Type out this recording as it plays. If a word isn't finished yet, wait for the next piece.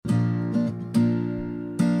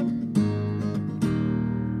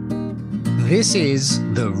This is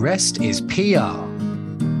The Rest is PR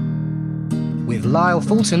with Lyle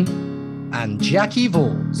Fulton and Jackie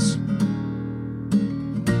Vors.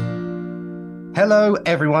 Hello,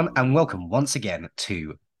 everyone, and welcome once again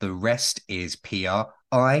to The Rest is PR.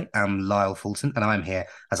 I am Lyle Fulton, and I'm here,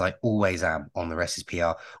 as I always am, on The Rest is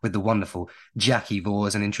PR with the wonderful Jackie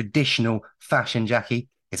Vors. And in traditional fashion, Jackie,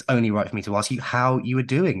 it's only right for me to ask you how you are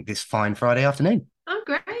doing this fine Friday afternoon. Oh,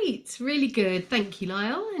 great. Really good. Thank you,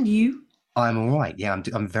 Lyle. And you? I'm all right. Yeah,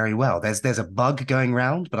 I'm very well. There's a bug going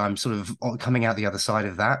round, but I'm sort of coming out the other side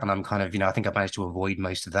of that, and I'm kind of, I think I've managed to avoid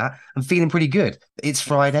most of that. I'm feeling pretty good. It's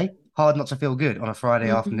Friday. Hard not to feel good on a Friday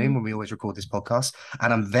afternoon when we always record this podcast.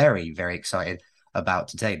 And I'm very, very excited about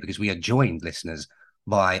today because we are joined, listeners,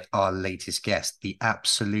 by our latest guest, the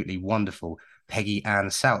absolutely wonderful Peggy and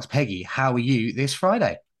Salz. Peggy, how are you this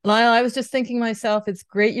Friday? Lyle, I was just thinking myself, it's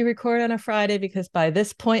great you record on a Friday because by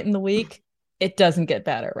this point in the week, it doesn't get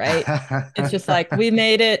better, right? It's just like, we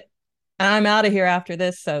made it and I'm out of here after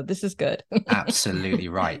this. So this is good. Absolutely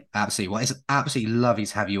right. Absolutely. Well, it's absolutely lovely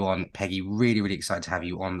to have you on, Peggy. Really, really excited to have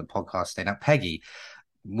you on the podcast today. Now, Peggy,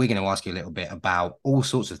 we're going to ask you a little bit about all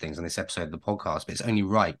sorts of things on this episode of the podcast, but it's only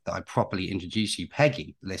right that I properly introduce you.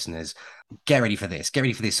 Peggy, listeners, get ready for this. Get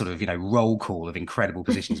ready for this sort of, roll call of incredible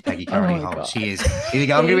positions Peggy currently holds. God. She is, here we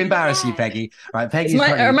go. I'm going to embarrass you, Peggy. Right, Peggy.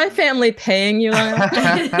 Are my family paying you,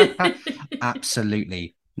 Lyle?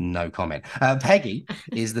 Absolutely. No comment. Peggy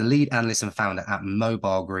is the lead analyst and founder at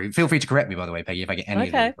Mobile Group. Feel free to correct me, by the way, Peggy, if I get any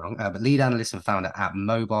of these wrong. But lead analyst and founder at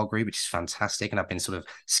Mobile Group, which is fantastic. And I've been sort of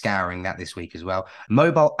scouring that this week as well.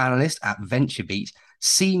 Mobile analyst at VentureBeat,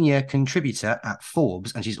 senior contributor at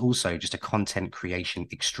Forbes. And she's also just a content creation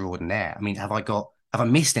extraordinaire. I mean, have I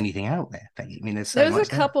missed anything out there, Peggy? I mean, there's a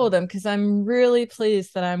couple of them because I'm really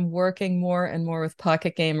pleased that I'm working more and more with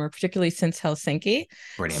Pocket Gamer, particularly since Helsinki.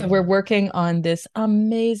 Brilliant. So we're working on this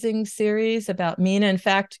amazing series about Mina. In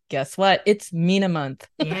fact, guess what? It's Mina month.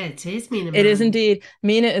 Yeah, it is Mina month. It is indeed.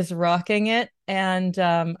 Mina is rocking it. And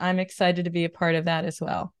I'm excited to be a part of that as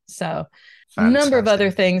well. So a number of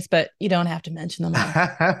other things, but you don't have to mention them all.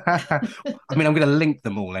 I mean, I'm going to link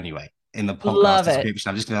them all anyway in the podcast description.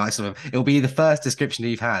 I'm just going to it'll be the first description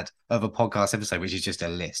you've had of a podcast episode, which is just a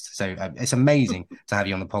list. So it's amazing to have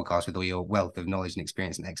you on the podcast with all your wealth of knowledge and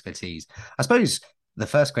experience and expertise. I suppose the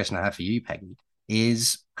first question I have for you, Peggy,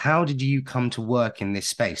 is how did you come to work in this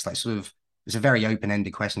space? Like it's a very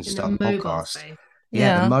open-ended question to start the podcast.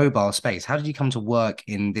 Yeah, the mobile space. How did you come to work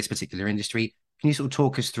in this particular industry? Can you sort of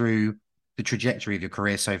talk us through the trajectory of your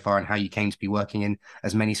career so far and how you came to be working in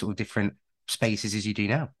as many sort of different spaces as you do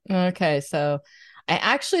now? Okay, so I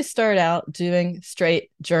actually started out doing straight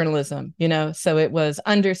journalism, so it was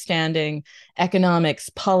understanding economics,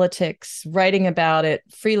 politics, writing about it,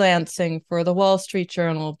 freelancing for the Wall Street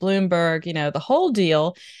Journal, Bloomberg, the whole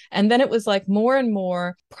deal. And then it was like more and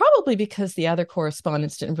more, probably because the other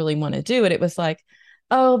correspondents didn't really want to do it. It was like,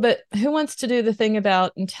 oh, but who wants to do the thing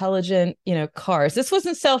about intelligent, cars? This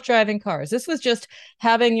wasn't self-driving cars. This was just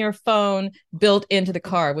having your phone built into the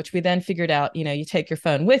car, which we then figured out, you take your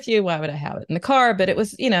phone with you. Why would I have it in the car? But it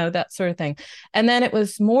was, that sort of thing. And then it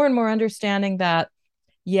was more and more understanding that,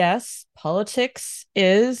 yes, politics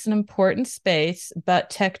is an important space, but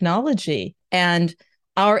technology and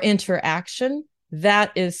our interaction,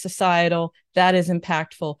 that is societal, that is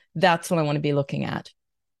impactful. That's what I want to be looking at.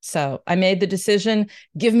 So I made the decision,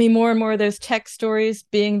 give me more and more of those tech stories.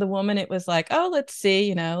 Being the woman, it was like, oh, let's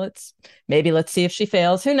see, let's see if she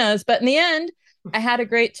fails. Who knows? But in the end, I had a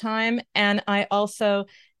great time. And I also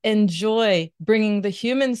enjoy bringing the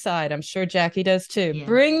human side. I'm sure Jackie does too. Yeah.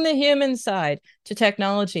 Bring the human side to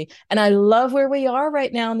technology. And I love where we are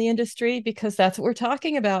right now in the industry because that's what we're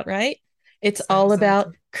talking about, right? It's all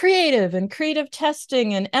about creative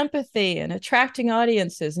testing and empathy and attracting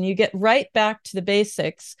audiences. And you get right back to the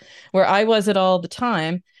basics where I was at all the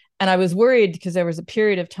time. And I was worried because there was a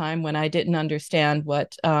period of time when I didn't understand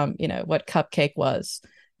what Cupcake was,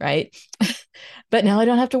 right? But now I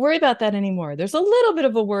don't have to worry about that anymore. There's a little bit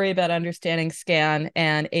of a worry about understanding SCAN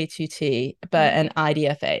and HUT, and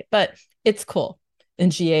IDFA, but it's cool.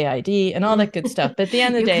 And GAID and all that good stuff. But at the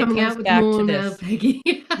end of the day, it comes back to this. Peggy.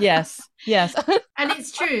 Yes. And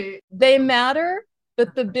it's true. They matter,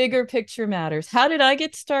 but the bigger picture matters. How did I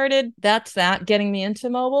get started? That's getting me into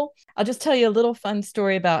mobile. I'll just tell you a little fun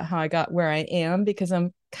story about how I got where I am, because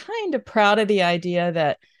I'm kind of proud of the idea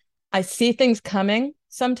that I see things coming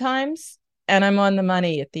sometimes and I'm on the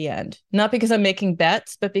money at the end. Not because I'm making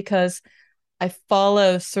bets, but because I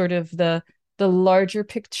follow sort of the larger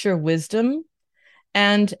picture wisdom.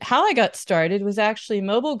 And how I got started was actually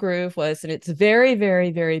Mobile Groove was in its very,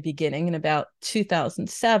 very, very beginning in about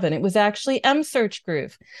 2007. It was actually Search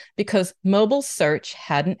Groove because mobile search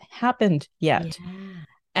hadn't happened yet. Yeah.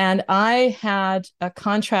 And I had a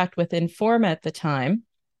contract with Informa at the time,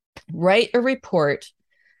 write a report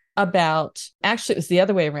about, actually, it was the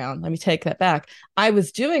other way around. Let me take that back. I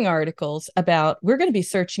was doing articles about, we're going to be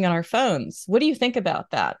searching on our phones. What do you think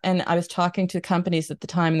about that? And I was talking to companies at the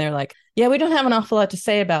time, and they're like, yeah, we don't have an awful lot to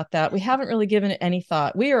say about that. We haven't really given it any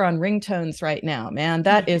thought. We are on ringtones right now, man.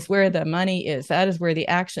 That is where the money is. That is where the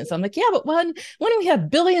action is. I'm like, yeah, but when we have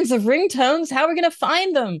billions of ringtones, how are we going to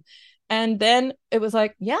find them? And then it was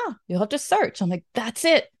like, yeah, you'll have to search. I'm like, that's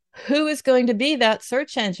it. Who is going to be that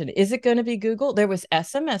search engine? Is it going to be Google? There was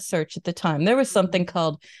SMS search at the time. There was something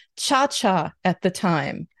called Cha-Cha at the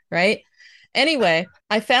time, right? Anyway,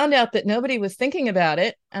 I found out that nobody was thinking about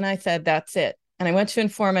it. And I said, that's it. And I went to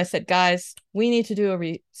Inform. I said, guys, we need to do a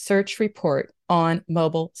research report on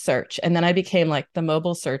mobile search. And then I became like the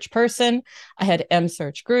mobile search person. I had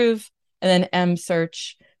Search Groove and then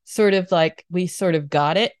Search sort of like, we sort of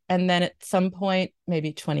got it. And then at some point,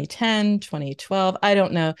 maybe 2010, 2012, I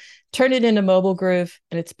don't know, turned it into Mobile Groove.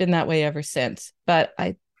 And it's been that way ever since. But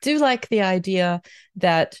I do like the idea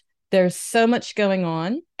that there's so much going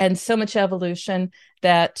on and so much evolution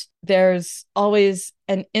that there's always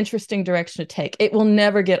an interesting direction to take. It will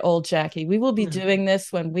never get old, Jackie. We will be doing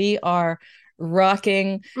this when we are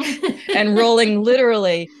rocking and rolling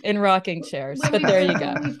literally in rocking chairs. But there you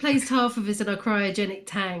go. We've placed half of us in our cryogenic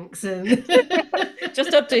tanks and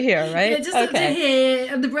just up to here, right? Yeah, just up to here,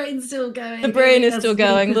 and the brain's still going. The brain is still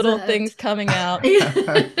going, little things coming out.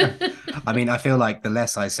 I mean, I feel like the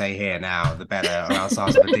less I say here now, the better, or else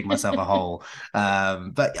I'm going to dig myself a hole.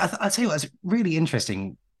 But I'll tell you what, it's a really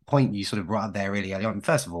interesting point you sort of brought up there really early on.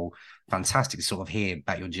 First of all, fantastic to sort of hear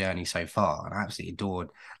about your journey so far. And I absolutely adored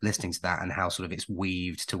listening to that and how sort of it's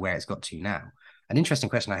weaved to where it's got to now. An interesting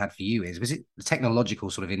question I had for you is, was it the technological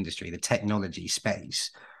sort of industry, the technology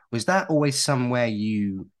space, was that always somewhere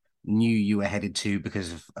you knew you were headed to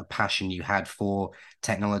because of a passion you had for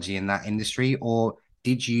technology in that industry? Or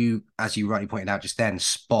did you, as you rightly pointed out just then,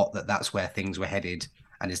 spot that that's where things were headed?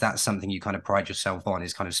 And is that something you kind of pride yourself on,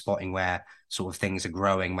 is kind of spotting where sort of things are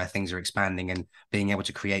growing, where things are expanding, and being able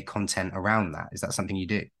to create content around that? Is that something you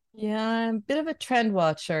do? Yeah, I'm a bit of a trend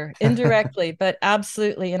watcher indirectly, but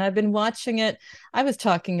absolutely. And I've been watching it. I was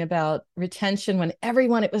talking about retention when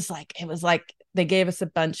everyone, it was like they gave us a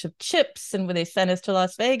bunch of chips and when they sent us to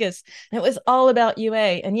Las Vegas, and it was all about UA.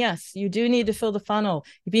 And yes, you do need to fill the funnel.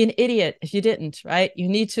 You'd be an idiot if you didn't, right? You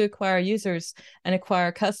need to acquire users and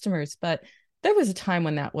acquire customers. But there was a time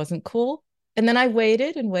when that wasn't cool. And then I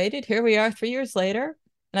waited and waited. Here we are 3 years later.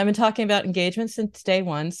 And I've been talking about engagement since day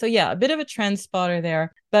one. So yeah, a bit of a trend spotter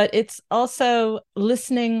there, but it's also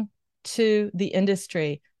listening to the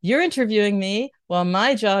industry. You're interviewing me. Well,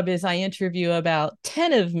 my job is I interview about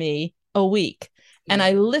 10 of me a week, and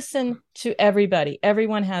I listen to everybody.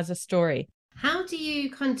 Everyone has a story. How do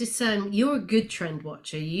you kind of discern? You're a good trend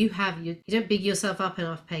watcher. You don't big yourself up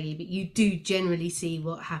enough, Peggy, but you do generally see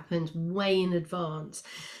what happens way in advance.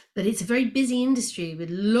 But it's a very busy industry with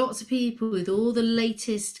lots of people with all the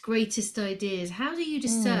latest, greatest ideas. How do you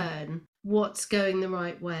discern what's going the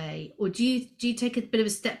right way? Or do you take a bit of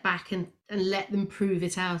a step back and let them prove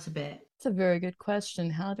it out a bit? That's a very good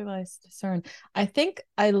question. How do I discern? I think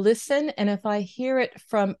I listen, and if I hear it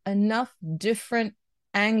from enough different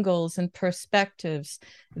angles and perspectives,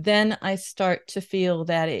 then I start to feel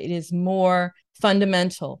that it is more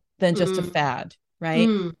fundamental than just a fad, right?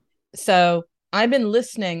 So I've been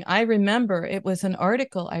listening. I remember it was an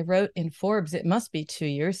article I wrote in Forbes, it must be 2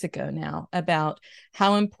 years ago now, about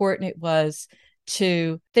how important it was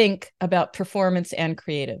to think about performance and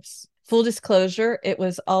creatives. Full disclosure, it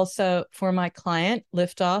was also for my client,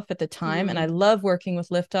 Liftoff, at the time. And I love working with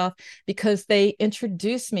Liftoff because they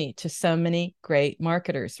introduced me to so many great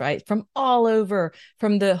marketers, right? From all over,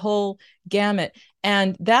 from the whole gamut.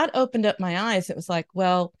 And that opened up my eyes. It was like,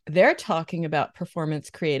 well, they're talking about performance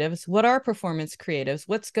creatives. What are performance creatives?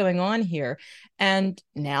 What's going on here? And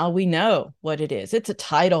now we know what it is. It's a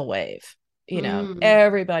tidal wave. You know,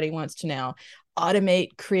 everybody wants to now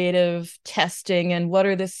automate creative testing and what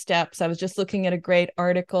are the steps. I was just looking at a great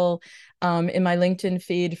article in my LinkedIn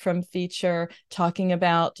feed from Feature talking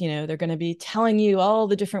about, you know, they're going to be telling you all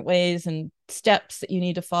the different ways and steps that you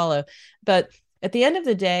need to follow. But at the end of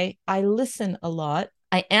the day, I listen a lot.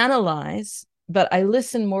 I analyze, but I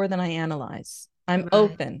listen more than I analyze. I'm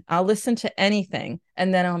open. I'll listen to anything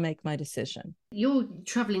and then I'll make my decision. You're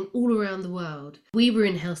traveling all around the world. We were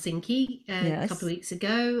in Helsinki Yes. a couple of weeks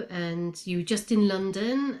ago, and you were just in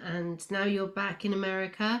London, and now you're back in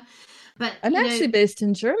America. But I'm actually based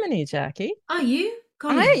in Germany, Jackie. Are you?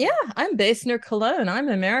 I'm based near Cologne. I'm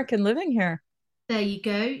American living here. There you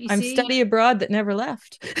go. I'm study abroad that never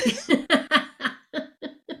left.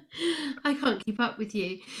 I can't keep up with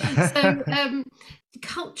you. So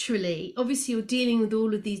culturally, obviously you're dealing with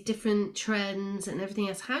all of these different trends and everything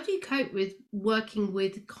else. How do you cope with working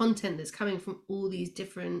with content that's coming from all these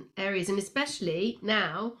different areas, and especially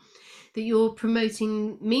now that you're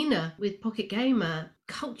promoting Mina with Pocket Gamer?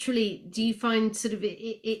 Culturally, do you find sort of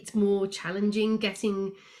it's more challenging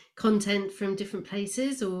getting content from different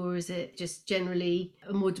places, or is it just generally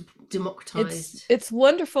a more democratized? It's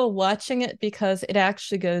wonderful watching it because it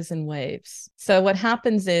actually goes in waves. So what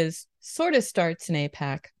happens is sort of starts in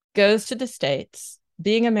APAC, goes to the States.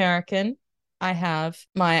 Being American, I have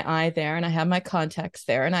my eye there and I have my contacts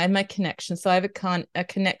there and I have my connection. So I have a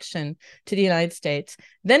connection to the United States.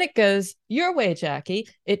 Then it goes your way, Jackie.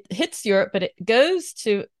 It hits Europe, but it goes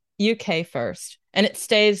to UK first and it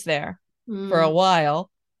stays there for a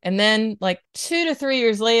while. And then like 2 to 3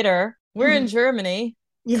 years later, we're in Germany,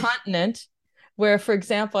 continent, where, for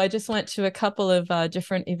example, I just went to a couple of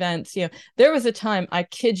different events. There was a time, I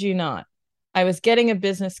kid you not, I was getting a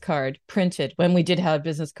business card printed when we did have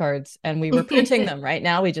business cards and we were printing them. Right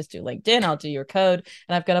now, we just do LinkedIn. I'll do your code.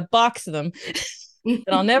 And I've got a box of them that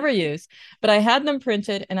I'll never use. But I had them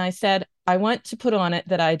printed and I said, I want to put on it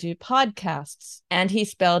that I do podcasts. And he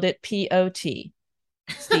spelled it POTCAST.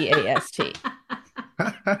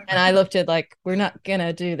 And I looked at like, we're not going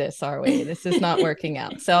to do this, are we? This is not working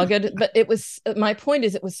out. So I'll go to, but it was, my point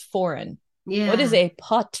is it was foreign. Yeah. What is a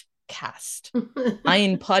podcast?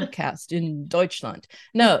 Ein Podcast in Deutschland.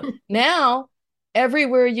 No, now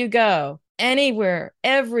everywhere you go, anywhere,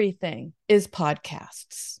 everything is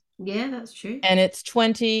podcasts. Yeah, that's true. And it's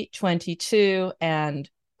 2022 and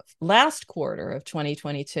last quarter of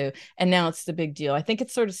 2022. And now it's the big deal. I think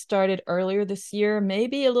it sort of started earlier this year,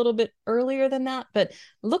 maybe a little bit earlier than that. But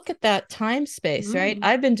look at that time space, right?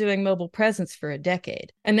 I've been doing mobile presence for a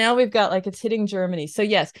decade. And now we've got like it's hitting Germany. So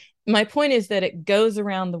yes, my point is that it goes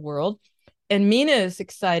around the world. And Mina is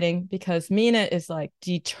exciting because Mina is like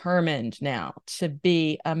determined now to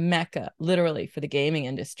be a mecca, literally, for the gaming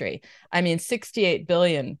industry. I mean, 68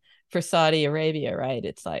 billion for Saudi Arabia, right?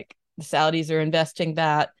 It's like the Saudis are investing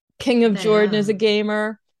that. King of Jordan is a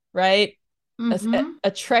gamer, right?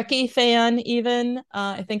 A Trekkie fan, even.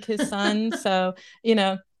 I think his son. So,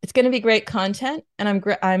 it's going to be great content. And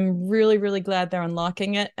I'm really, really glad they're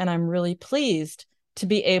unlocking it. And I'm really pleased to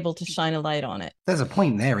be able to shine a light on it. There's a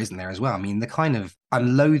point there, isn't there, as well? I mean,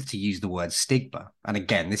 I'm loath to use the word stigma. And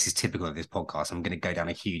again, this is typical of this podcast. I'm going to go down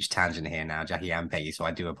a huge tangent here now, Jackie and Peggy, so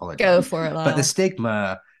I do apologize. Go for it, Lyle. But the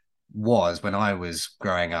stigma was when I was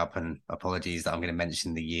growing up, and apologies that I'm going to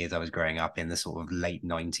mention the years I was growing up in, the sort of late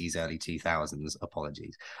 90s, early 2000s,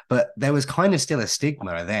 apologies. But there was kind of still a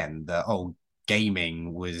stigma then that,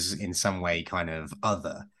 gaming was in some way kind of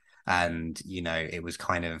other. And, it was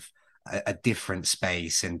kind of a different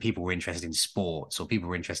space, and people were interested in sports, or people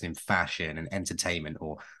were interested in fashion and entertainment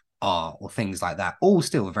or art or things like that, all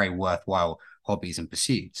still very worthwhile hobbies and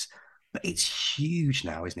pursuits. But it's huge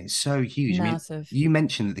now, isn't it? It's so huge. Massive. I mean, you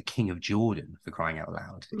mentioned that the King of Jordan, for crying out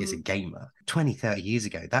loud, is a gamer. 20, 30 years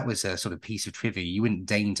ago, that was a sort of piece of trivia you wouldn't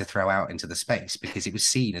deign to throw out into the space because it was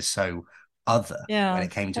seen as so other when it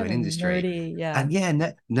came to an industry.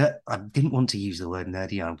 Nerdy, no, I didn't want to use the word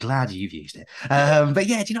nerdy. I'm glad you've used it. But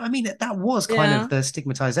yeah, do you know what I mean? That was kind of the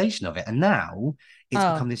stigmatization of it. And now it's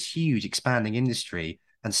become this huge expanding industry,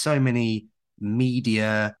 and so many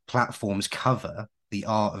media platforms cover the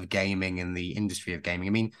art of gaming and the industry of gaming.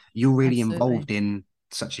 I mean, you're really involved in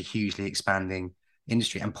such a hugely expanding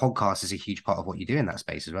industry, and podcast is a huge part of what you do in that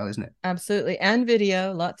space as well, isn't it? Absolutely. And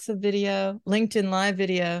video, lots of video, LinkedIn live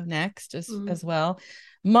video next as well.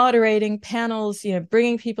 Moderating panels,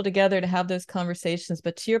 bringing people together to have those conversations.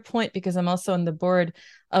 But to your point, because I'm also on the board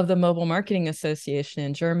of the Mobile Marketing Association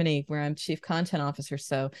in Germany, where I'm chief content officer.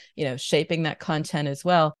 So, shaping that content as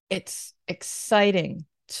well. It's exciting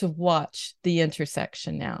to watch the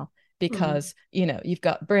intersection now. Because, you've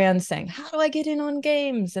got brands saying, how do I get in on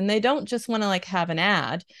games? And they don't just want to have an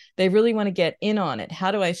ad. They really want to get in on it. How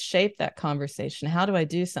do I shape that conversation? How do I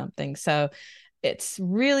do something? So it's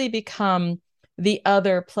really become the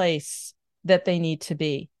other place that they need to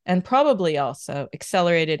be. And probably also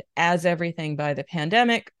accelerated as everything by the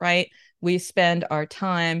pandemic, right? We spend our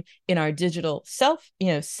time in our digital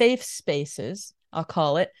safe spaces, I'll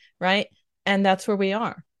call it, right? And that's where we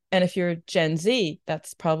are. And if you're Gen Z,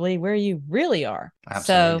 that's probably where you really are.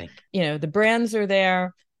 Absolutely. So, you know, the brands are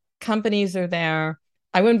there, companies are there.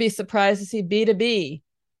 I wouldn't be surprised to see B2B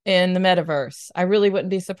in the metaverse. I really wouldn't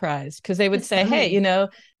be surprised, because they would say, hey, you know,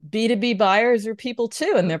 B2B buyers are people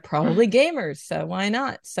too, and they're probably gamers. So why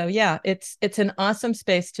not? So yeah, it's an awesome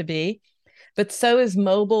space to be. But so is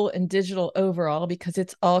mobile and digital overall, because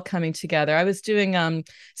it's all coming together. I was doing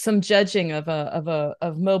some judging of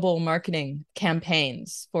mobile marketing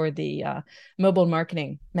campaigns for the mobile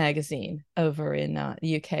marketing magazine over in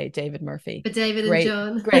the UK. David Murphy, for David and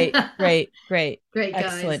John. great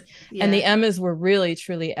Excellent guys. Yeah. And the Emmas were really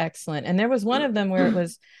truly excellent. And there was one of them where it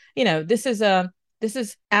was, you know, this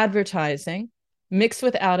is advertising mixed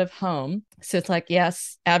with out of home. So it's like,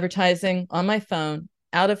 yes, advertising on my phone,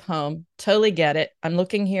 out of home, totally get it. I'm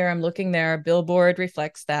looking here, I'm looking there. Billboard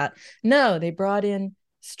reflects that. No, they brought in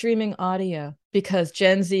streaming audio, because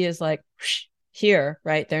Gen Z is like, here,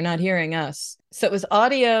 right? They're not hearing us. So it was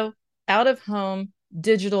audio, out of home,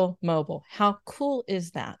 digital, mobile. How cool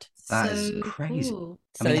is that? That is crazy. Cool.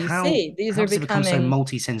 So you see, these are becoming so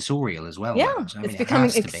multi-sensorial as well. Yeah, now. it's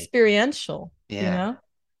becoming experiential. Yeah. You know,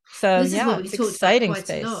 so this is what we talked about quite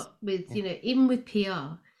space. A lot with, you know, even with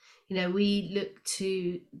PR. You know, we look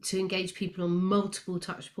to engage people on multiple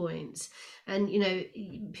touch points, and you know,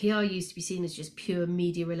 PR used to be seen as just pure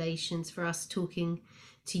media relations, for us talking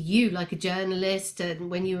to you like a journalist, and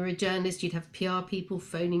when you were a journalist you'd have PR people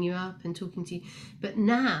phoning you up and talking to you. But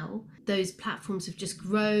now those platforms have just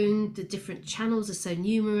grown, the different channels are so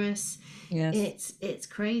numerous. Yes, it's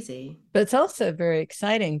crazy, but it's also very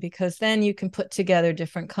exciting, because then you can put together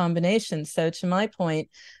different combinations. So to my point,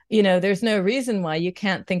 you know, there's no reason why you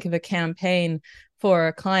can't think of a campaign for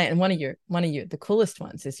a client. And one of your the coolest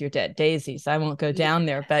ones is your Dead Daisies. I won't go down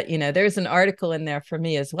there, but you know, there's an article in there for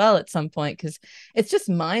me as well at some point, because it's just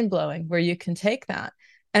mind-blowing where you can take that.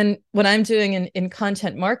 And what I'm doing in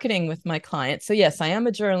content marketing with my clients. So yes, I am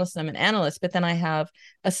a journalist and I'm an analyst, but then I have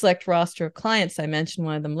a select roster of clients. I mentioned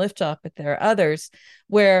one of them, Liftoff, but there are others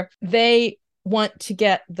where they want to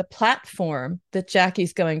get the platform that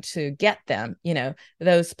Jackie's going to get them, you know,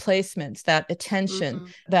 those placements, that attention,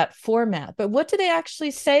 that format. But what do they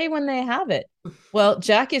actually say when they have it? Well,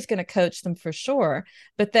 Jackie's going to coach them for sure.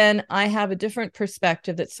 But then I have a different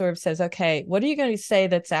perspective that sort of says, okay, what are you going to say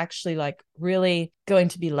that's actually like really going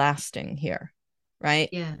to be lasting here? Right?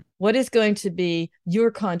 Yeah. What is going to be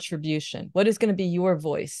your contribution? What is going to be your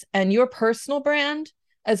voice and your personal brand,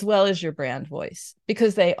 as well as your brand voice,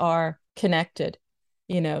 because they are connected.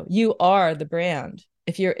 You know, you are the brand.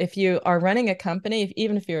 If you are running a company,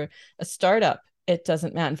 even if you're a startup, it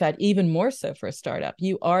doesn't matter. In fact, even more so for a startup,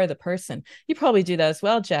 you are the person. You probably do that as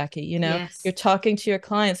well, Jackie. You know, You're talking to your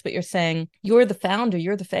clients, but you're saying you're the founder,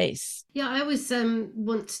 you're the face. Yeah, I always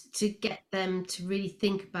want to get them to really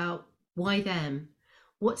think about why them.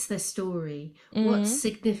 What's their story? What's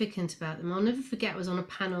significant about them? I'll never forget, I was on a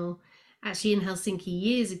panel actually in Helsinki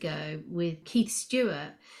years ago with Keith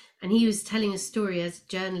Stewart, and he was telling a story as a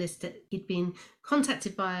journalist that he'd been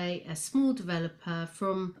contacted by a small developer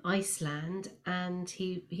from Iceland, and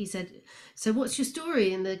he said, so what's your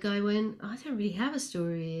story? And the guy went, I don't really have a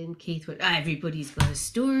story. And Keith went, everybody's got a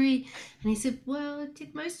story. And he said, well, I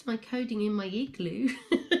did most of my coding in my igloo.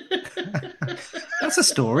 That's a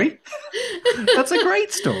story. That's a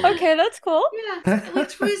great story. Okay, that's cool. Yeah,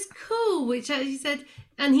 which was cool, which he said,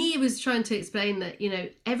 and he was trying to explain that, you know,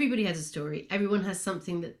 everybody has a story. Everyone has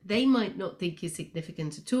something that they might not think is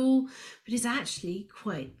significant at all, but is actually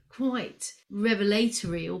quite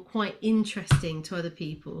revelatory or quite interesting to other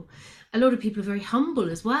people. A lot of people are very humble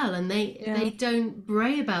as well, and they don't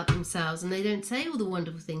bray about themselves, and they don't say all the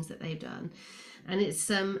wonderful things that they've done. And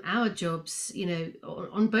it's our jobs, you know,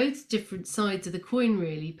 on both different sides of the coin,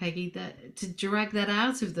 really, Peggy, that to drag that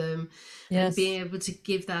out of them and being able to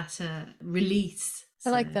give that a release. I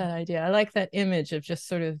like that idea. I like that image of just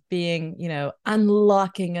sort of being, you know,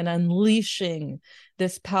 unlocking and unleashing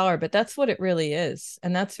this power. But that's what it really is.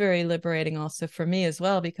 And that's very liberating also for me as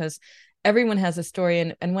well, because everyone has a story.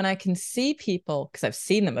 And when I can see people, because I've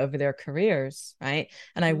seen them over their careers, right?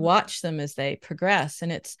 And I watch them as they progress.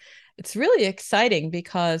 And it's really exciting,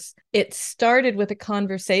 because it started with a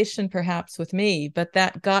conversation perhaps with me, but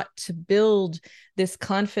that got to build this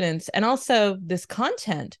confidence and also this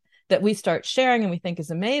content that we start sharing and we think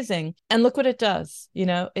is amazing. And look what it does. You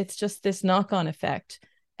know, it's just this knock-on effect.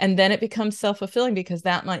 And then it becomes self-fulfilling, because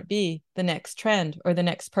that might be the next trend or the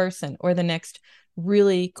next person or the next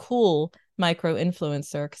really cool micro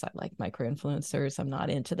influencer, because I like micro influencers. I'm not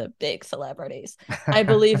into the big celebrities. I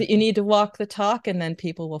believe that you need to walk the talk, and then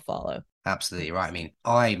people will follow. Absolutely right. I mean,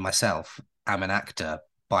 I myself am an actor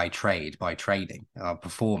by trade, by trading, a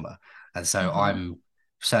performer. And so I'm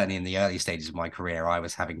certainly in the early stages of my career, I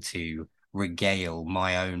was having to regale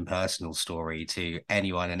my own personal story to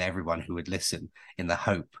anyone and everyone who would listen, in the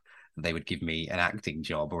hope that they would give me an acting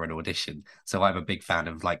job or an audition. So I'm a big fan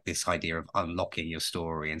of like this idea of unlocking your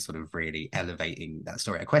story and sort of really elevating that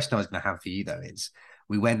story. A question I was going to have for you though is,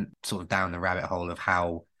 we went sort of down the rabbit hole of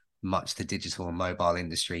how much the digital and mobile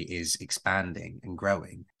industry is expanding and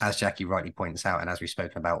growing. As Jackie rightly points out, and as we've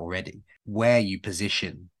spoken about already, where you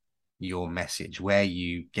position your message, where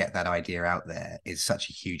you get that idea out there is such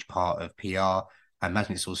a huge part of PR. I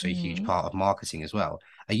imagine it's also a huge part of marketing as well.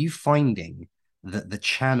 Are you finding that the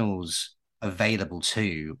channels available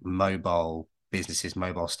to mobile businesses,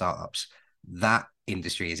 mobile startups, that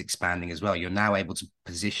industry is expanding as well? You're now able to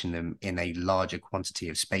position them in a larger quantity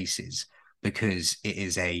of spaces because it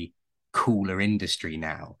is a cooler industry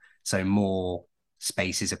now. So more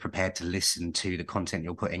spaces are prepared to listen to the content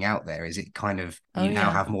you're putting out there. Is it kind of, you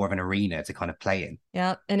now have more of an arena to kind of play in?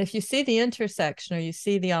 Yeah. And if you see the intersection, or you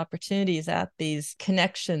see the opportunities at these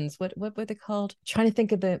connections, what were they called? I'm trying to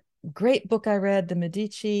think of the great book I read, the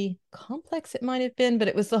Medici Complex, it might have been, but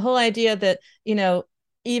it was the whole idea that, you know,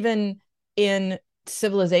 even in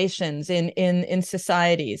civilizations, in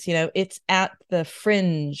societies, you know, it's at the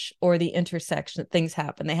fringe or the intersection that things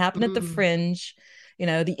happen. They happen at the fringe, you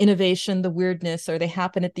know, the innovation, the weirdness, or they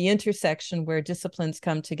happen at the intersection where disciplines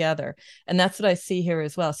come together. And that's what I see here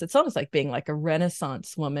as well. So it's almost like being like a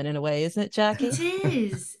Renaissance woman in a way, isn't it, Jackie? It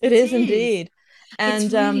is. It is indeed. And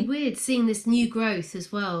it's really weird seeing this new growth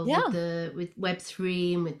as well, yeah, with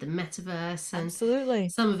Web3 and with the metaverse. And absolutely.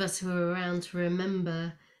 some of us who are around to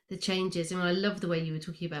remember the changes. And I love the way you were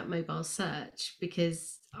talking about mobile search,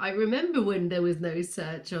 because I remember when there was no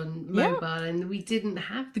search on mobile and we didn't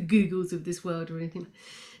have the Googles of this world or anything.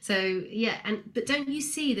 So yeah, but don't you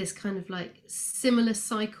see this kind of like similar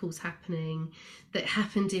cycles happening that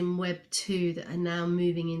happened in Web 2 that are now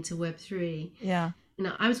moving into Web 3? Yeah. You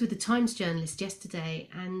know, I was with the Times journalist yesterday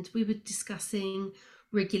and we were discussing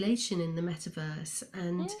regulation in the metaverse,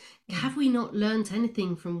 and have we not learned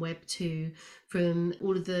anything from Web 2, from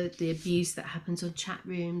all of the abuse that happens on chat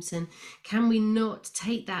rooms, and can we not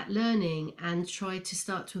take that learning and try to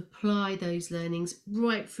start to apply those learnings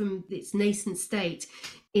right from its nascent state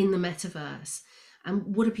in the metaverse?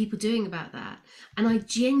 And what are people doing about that? And I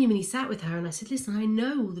genuinely sat with her and I said, listen, I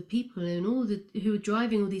know all the people and who are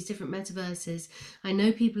driving all these different metaverses. I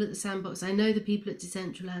know people at the Sandbox. I know the people at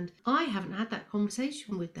Decentraland. I haven't had that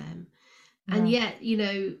conversation with them. And yet, you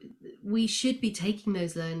know, we should be taking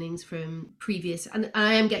those learnings from previous, and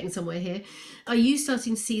I am getting somewhere here. Are you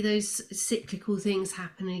starting to see those cyclical things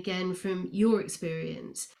happen again from your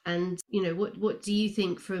experience? And, you know, what do you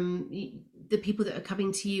think from the people that are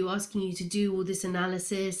coming to you, asking you to do all this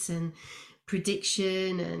analysis and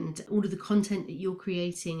prediction and all of the content that you're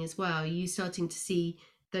creating as well? Are you starting to see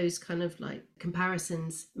those kind of like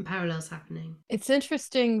comparisons and parallels happening? It's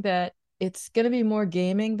interesting that it's going to be more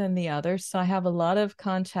gaming than the others. So I have a lot of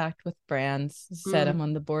contact with brands. I'm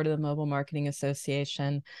on the board of the Mobile Marketing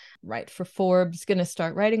Association, write for Forbes, going to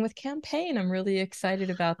start writing with Campaign. I'm really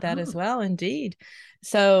excited about that as well, indeed.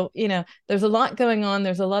 So, you know, there's a lot going on.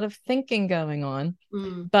 There's a lot of thinking going on,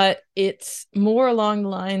 but it's more along the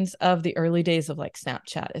lines of the early days of like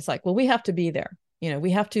Snapchat. It's like, well, we have to be there. You know,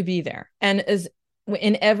 we have to be there. And as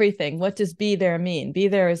in everything, what does be there mean? Be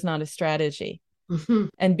there is not a strategy.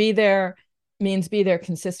 And be there means be there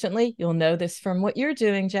consistently. You'll know this from what you're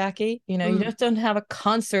doing, Jackie. You know, you just don't have a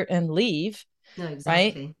concert and leave. No,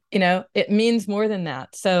 exactly. Right? You know, it means more than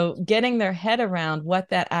that. So getting their head around what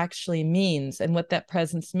that actually means and what that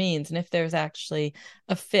presence means, and if there's actually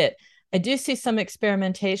a fit. I do see some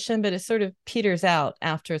experimentation, but it sort of peters out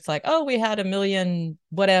after it's like, oh, we had 1 million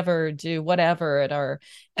whatever do whatever at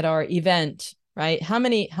our event. Right? How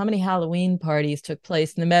many Halloween parties took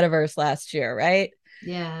place in the metaverse last year, right?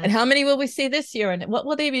 Yeah. And how many will we see this year? And what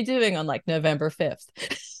will they be doing on like November 5th?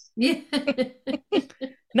 Yeah.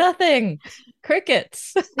 Nothing.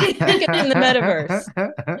 Crickets. Crickets in the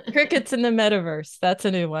metaverse. Crickets in the metaverse. That's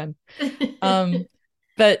a new one.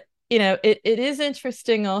 But you know, it is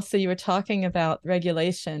interesting also. You were talking about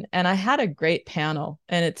regulation, and I had a great panel,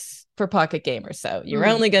 and it's for Pocket Gamers. So you're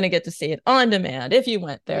only going to get to see it on demand if you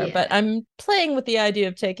went there. Yeah. But I'm playing with the idea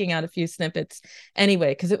of taking out a few snippets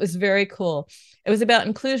anyway, because it was very cool. It was about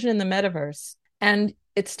inclusion in the metaverse. And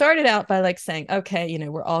it started out by like saying, okay, you know,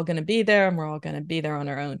 we're all going to be there and we're all going to be there on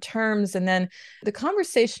our own terms. And then the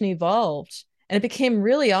conversation evolved. And it became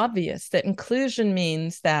really obvious that inclusion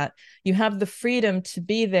means that you have the freedom to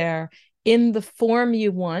be there in the form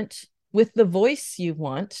you want, with the voice you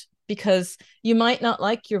want, because you might not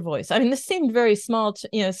like your voice. I mean, this seemed very small,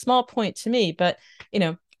 small point to me, but,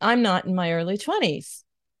 I'm not in my early 20s.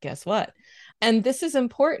 Guess what? And this is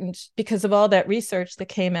important because of all that research that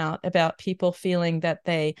came out about people feeling that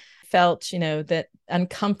they felt, that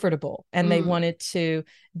uncomfortable and they wanted to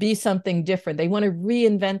be something different. They want to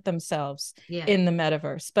reinvent themselves in the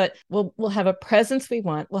metaverse. But we'll have a presence we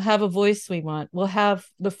want. We'll have a voice we want. We'll have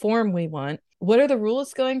the form we want. What are the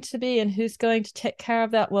rules going to be and who's going to take care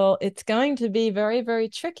of that? Well, it's going to be very, very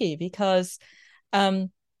tricky because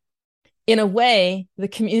in a way, the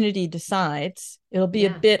community decides. It'll be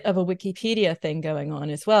a bit of a Wikipedia thing going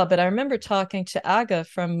on as well. But I remember talking to Aga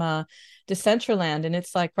from Decentraland, and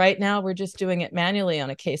it's like right now we're just doing it manually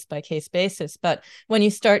on a case-by-case basis. But when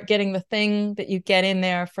you start getting the thing that you get in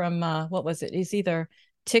there from, what was it? It's either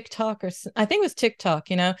TikTok or I think it was TikTok,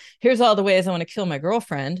 here's all the ways I want to kill my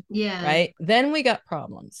girlfriend. Yeah. Right. Then we got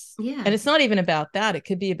problems. Yeah. And it's not even about that. It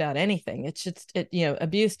could be about anything. It's just,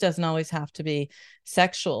 abuse doesn't always have to be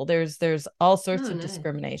sexual. There's all sorts of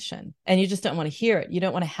discrimination, and you just don't want to hear it. You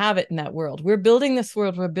don't want to have it in that world. We're building this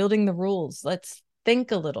world. We're building the rules. Let's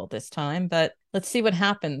think a little this time, but let's see what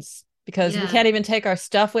happens. Because we can't even take our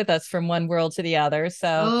stuff with us from one world to the other.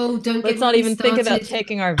 So let's not even think about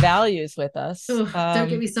taking our values with us. Don't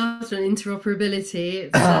get me started on interoperability.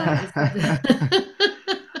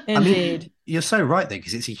 Indeed. I mean, you're so right, though,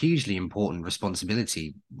 because it's a hugely important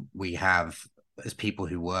responsibility we have as people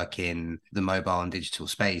who work in the mobile and digital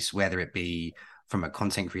space, whether it be from a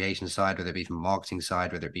content creation side, whether it be from a marketing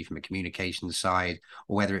side, whether it be from a communication side,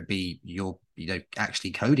 or whether it be you're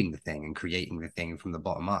actually coding the thing and creating the thing from the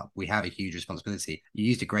bottom up. We have a huge responsibility. You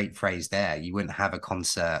used a great phrase there. You wouldn't have a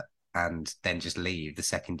concert and then just leave the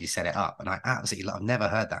second you set it up. And I absolutely I've never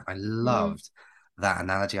heard that. I loved that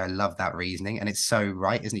analogy. I love that reasoning. And it's so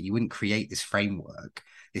right, isn't it? You wouldn't create this framework,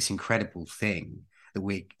 this incredible thing that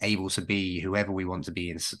we're able to be whoever we want to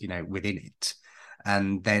be, within it,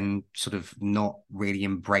 and then sort of not really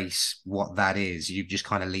embrace what that is. You just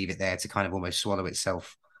kind of leave it there to kind of almost swallow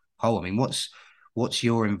itself whole. I mean, what's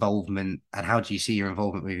your involvement, and how do you see your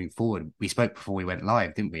involvement moving forward? We spoke before we went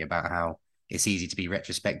live, didn't we, about how it's easy to be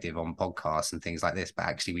retrospective on podcasts and things like this, but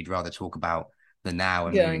actually we'd rather talk about the now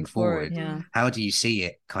and moving forward. How do you see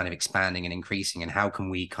it kind of expanding and increasing, and how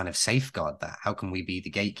can we kind of safeguard that? How can we be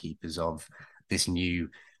the gatekeepers of this new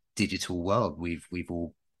digital world we've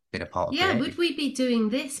all been a part of? Yeah, would we be doing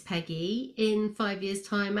this, Peggy, in 5 years'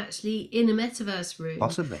 time, actually in a metaverse room?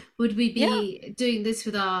 Possibly. Would we be doing this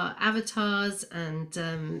with our avatars and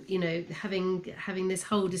having this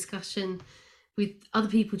whole discussion with other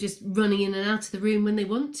people just running in and out of the room when they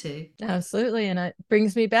want to? Absolutely. And it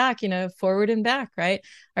brings me back, forward and back, right?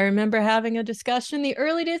 I remember having a discussion in the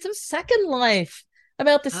early days of Second Life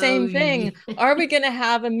about the same thing. Are we going to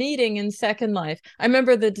have a meeting in Second Life? I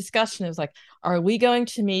remember the discussion. It was like, are we going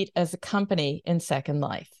to meet as a company in Second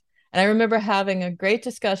Life? And I remember having a great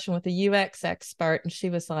discussion with a UX expert, and she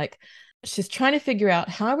was like, she's trying to figure out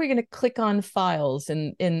how are we going to click on files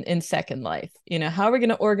in Second Life? How are we going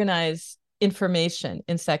to organize information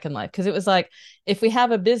in Second Life? Because it was like, if we have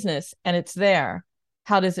a business and it's there,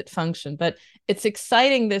 how does it function? But it's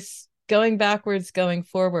exciting, this going backwards, going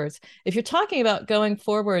forwards. If you're talking about going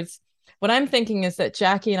forwards, what I'm thinking is that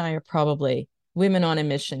Jackie and I are probably women on a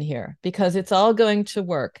mission here, because it's all going to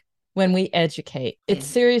work when we educate. It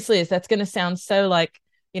seriously is. That's going to sound so like,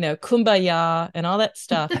 kumbaya and all that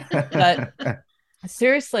stuff. But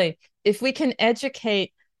seriously, if we can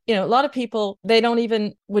educate, a lot of people, they don't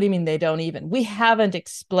even, what do you mean they don't even? We haven't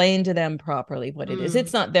explained to them properly what it is.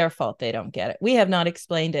 It's not their fault they don't get it. We have not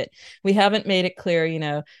explained it. We haven't made it clear,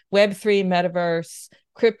 Web3, metaverse,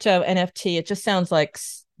 crypto, NFT. It just sounds like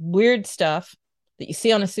weird stuff that you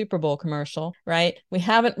see on a Super Bowl commercial, right? We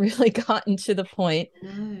haven't really gotten to the point.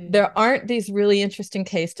 No. There aren't these really interesting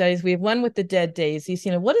case studies. We have one with the dead daisies.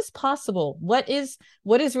 What is possible? What is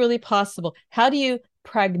really possible? How do you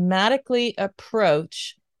pragmatically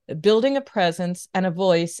approach building a presence and a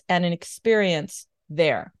voice and an experience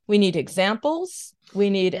there? We need examples, we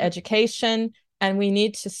need education, and we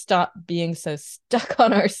need to stop being so stuck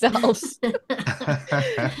on ourselves.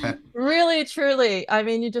 Really, truly. I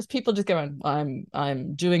mean, people just go,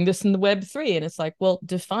 I'm doing this in the Web3. And it's like, well,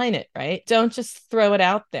 define it, right? Don't just throw it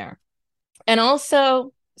out there. And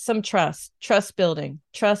also some trust building,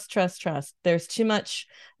 trust. There's too much,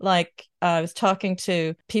 like I was talking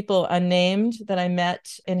to people unnamed that I met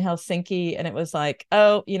in Helsinki, and it was like,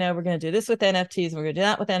 oh, we're going to do this with NFTs, and we're going to do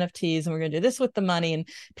that with NFTs, and we're going to do this with the money. And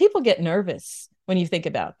people get nervous when you think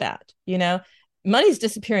about that. Money's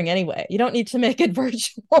disappearing anyway. You don't need to make it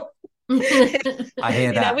virtual. I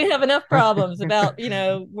hear that. We have enough problems about,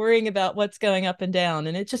 worrying about what's going up and down.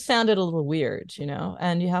 And it just sounded a little weird,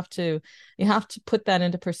 and you have to put that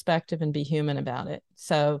into perspective and be human about it.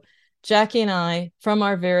 So Jackie and I, from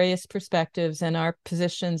our various perspectives and our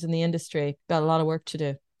positions in the industry, got a lot of work to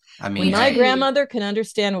do. I mean, when my grandmother can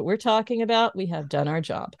understand what we're talking about, we have done our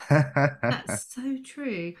job. That's so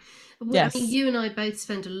true. Yes. I mean, you and I both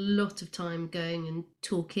spend a lot of time going and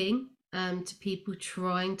talking to people,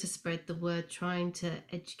 trying to spread the word, trying to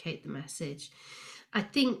educate the message. I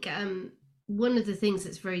think one of the things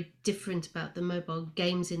that's very different about the mobile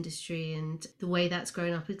games industry and the way that's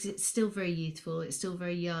grown up is it's still very youthful, it's still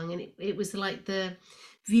very young, and it was like the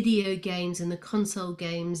video games and the console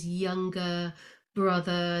games younger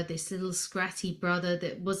brother, this little scratty brother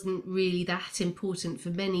that wasn't really that important for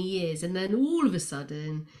many years, and then all of a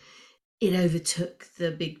sudden it overtook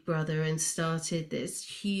the big brother and started this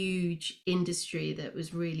huge industry that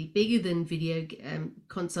was really bigger than video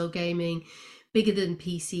console gaming, bigger than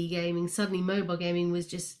PC gaming. Suddenly mobile gaming was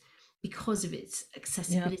just, because of its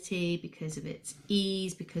accessibility, because of its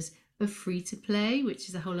ease, because of free to play, which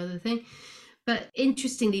is a whole other thing. But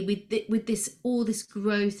interestingly, with this all this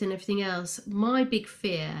growth and everything else, my big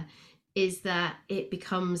fear is that it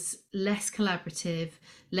becomes less collaborative,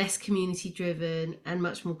 less community driven, and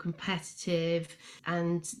much more competitive.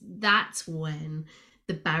 And that's when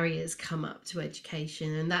the barriers come up to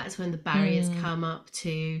education, and that's when the barriers come up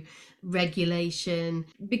to regulation,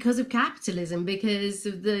 because of capitalism, because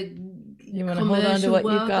of the commercial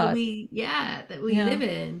world that we live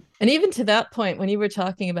in. And even to that point, when you were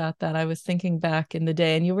talking about that, I was thinking back in the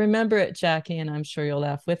day, and you remember it, Jackie, and I'm sure you'll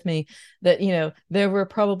laugh with me, that there were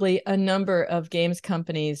probably a number of games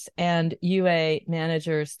companies and UA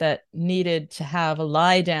managers that needed to have a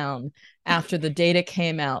lie down after the data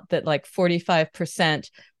came out that like 45%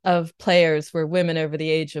 of players were women over the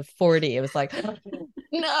age of 40. It was like,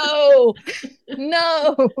 no.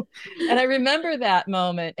 And I remember that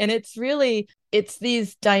moment. And it's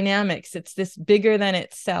these dynamics. It's this bigger than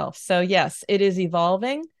itself. So yes, it is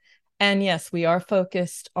evolving. And yes, we are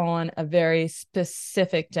focused on a very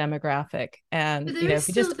specific demographic. And, if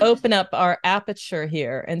we just open up our aperture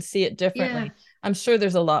here and see it differently, I'm sure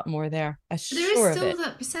there's a lot more there. There is still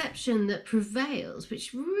that perception that prevails,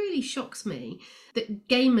 which really shocks me, that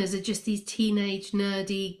gamers are just these teenage,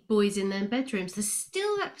 nerdy boys in their bedrooms. There's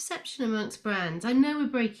still that perception amongst brands. I know we're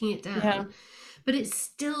breaking it down, but it's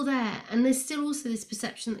still there. And there's still also this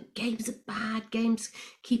perception that games are bad, games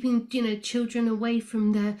keeping, children away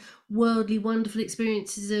from their worldly, wonderful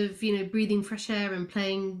experiences of, breathing fresh air and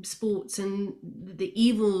playing sports, and the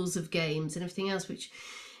evils of games and everything else, which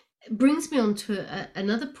brings me on to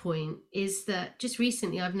another point, is that just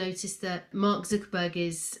recently I've noticed that Mark Zuckerberg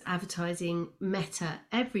is advertising Meta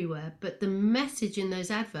everywhere, but the message in those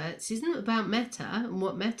adverts isn't about Meta and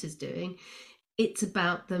what Meta's doing. It's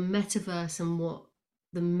about the metaverse and what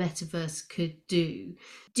the metaverse could do.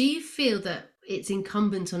 Do you feel that it's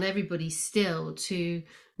incumbent on everybody still to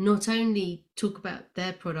not only talk about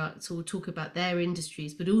their products or talk about their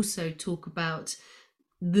industries, but also talk about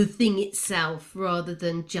the thing itself rather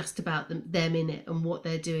than just about them in it and what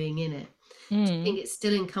they're doing in it? Do you think it's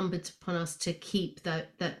still incumbent upon us to keep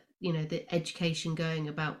that the education going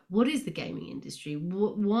about what is the gaming industry,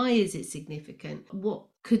 why is it significant, what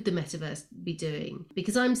could the metaverse be doing?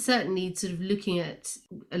 Because I'm certainly sort of looking at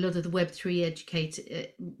a lot of the Web3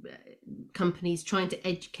 companies trying to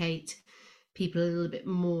educate people a little bit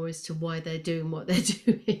more as to why they're doing what they're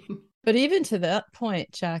doing. But even to that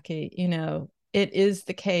point, Jackie, it is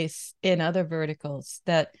the case in other verticals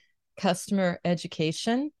that customer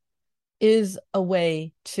education is a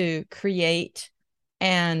way to create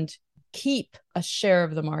and keep a share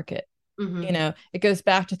of the market. It goes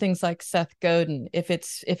back to things like Seth Godin. If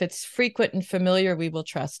it's frequent and familiar, we will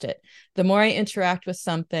trust it. The more I interact with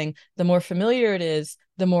something, the more familiar it is,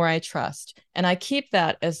 the more I trust. And I keep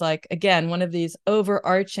that as, like, again, one of these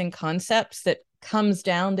overarching concepts that comes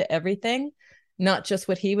down to everything, not just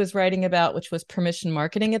what he was writing about, which was permission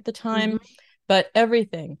marketing at the time, but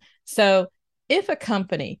everything. So if a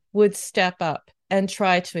company would step up and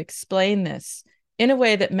try to explain this in a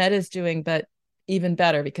way that Meta's doing, but even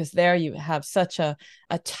better, because there you have such a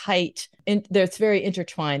tight, it's very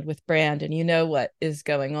intertwined with brand, and what is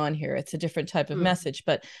going on here. It's a different type of message.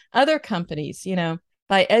 But other companies,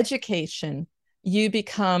 by education, you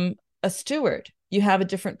become a steward. You have a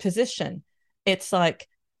different position. It's like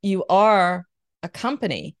you are a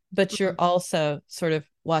company, but you're also sort of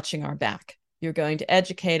watching our back. You're going to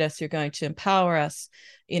educate us. You're going to empower us,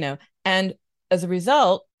 and as a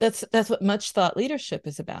result, That's what much thought leadership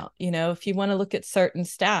is about. If you want to look at certain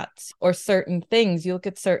stats or certain things, you look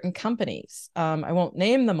at certain companies. I won't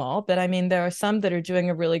name them all, but I mean, there are some that are doing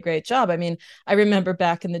a really great job. I mean, I remember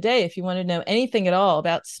back in the day, if you want to know anything at all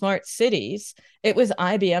about smart cities, it was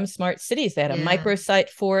IBM Smart Cities. They had a microsite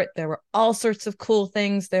for it. There were all sorts of cool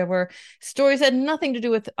things. There were stories that had nothing to do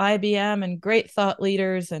with IBM, and great thought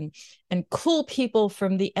leaders and cool people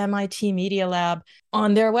from the MIT Media Lab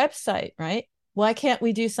on their website, right? Why can't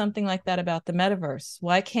we do something like that about the metaverse?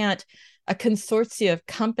 Why can't a consortium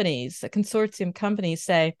companies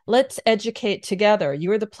say, let's educate together.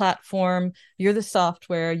 You're the platform, you're the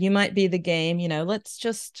software, you might be the game, let's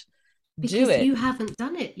just do it. Because you haven't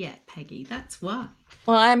done it yet, Peggy. That's why.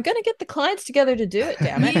 Well, I'm going to get the clients together to do it,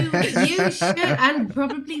 damn it. You should, and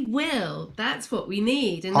probably will. That's what we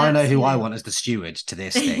need. And I know who I want as the steward to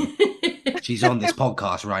this thing. She's on this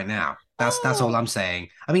podcast right now. That's all I'm saying.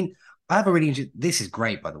 I mean, I have a really this is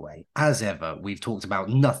great, by the way. As ever, we've talked about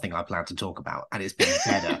nothing I plan to talk about, and it's been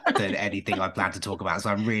better than anything I plan to talk about. So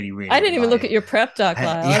I'm really, really. I didn't even look at your prep doc,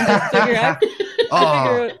 Lyle. I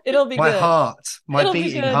figure it'll be my good. My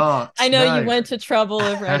beating heart. I know you went to trouble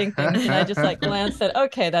of writing things, and I just glanced at.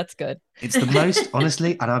 Okay, that's good. It's the most,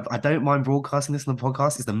 honestly, and I don't mind broadcasting this on the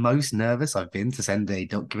podcast. It's the most nervous I've been to send a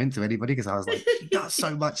document to anybody, because I was like, he does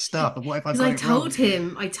so much stuff. And what if I told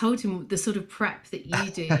him the sort of prep that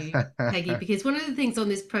you do, Peggy, because one of the things on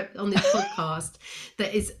this podcast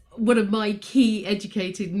that is one of my key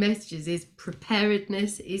educated messages is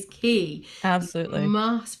preparedness is key. Absolutely. You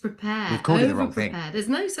must prepare. We've called it the wrong thing. There's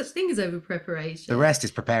no such thing as over preparation. The rest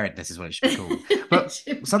is preparedness is what it should be called. But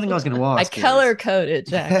something I was going to ask. I color coded,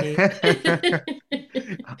 Jackie.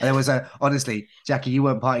 There was honestly, Jackie, you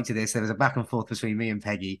weren't party to this. There was a back and forth between me and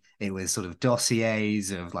Peggy. It was sort of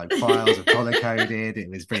dossiers of files of color coded. It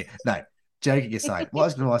was brilliant. No, joking aside, what I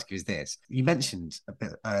was going to ask you is this. You mentioned a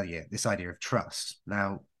bit earlier this idea of trust.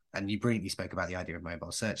 Now, and you brilliantly spoke about the idea of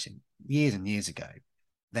mobile searching. Years and years ago,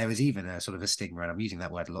 there was even a sort of a stigma, and I'm using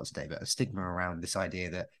that word a lot today, but a stigma around this idea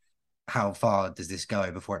that how far does this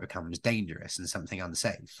go before it becomes dangerous and something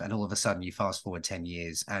unsafe? And all of a sudden you fast forward 10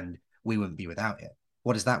 years and we wouldn't be without it.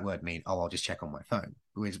 What does that word mean? Oh, I'll just check on my phone.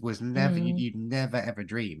 Was never, you'd never ever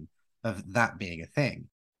dream of that being a thing.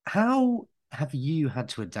 How have you had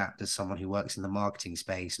to adapt as someone who works in the marketing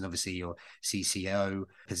space, and obviously your CCO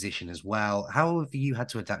position as well? How have you had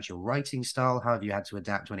to adapt your writing style? How have you had to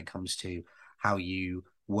adapt when it comes to how you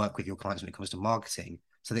work with your clients when it comes to marketing,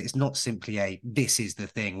 so that it's not simply this is the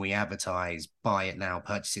thing we advertise, buy it now,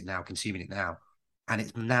 purchase it now, consuming it now, and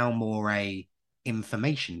it's now more a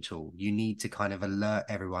information tool? You need to kind of alert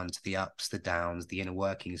everyone to the ups, the downs, the inner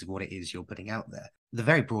workings of what it is you're putting out there. The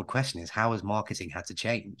very broad question is, how has marketing had to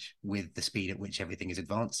change with the speed at which everything is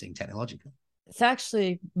advancing technologically? It's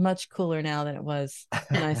actually much cooler now than it was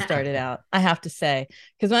when I started out, I have to say,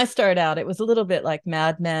 because when I started out, it was a little bit like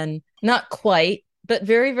Mad Men, not quite, but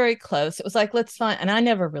very, very close. It was like, let's find, and I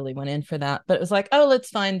never really went in for that, but it was like, oh, let's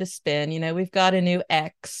find the spin. We've got a new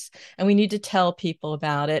X and we need to tell people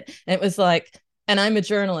about it. And it was like, and I'm a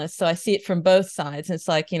journalist, so I see it from both sides. And it's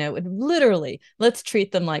like, literally, let's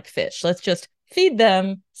treat them like fish. Let's just feed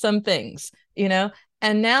them some things,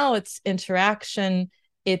 and now it's interaction.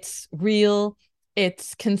 It's real.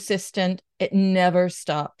 It's consistent. It never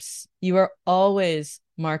stops. You are always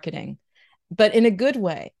marketing, but in a good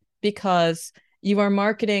way, because you are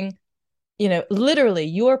marketing, literally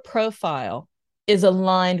your profile is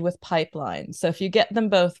aligned with pipelines. So if you get them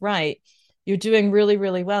both right, you're doing really,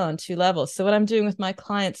 really well on two levels. So what I'm doing with my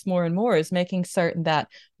clients more and more is making certain that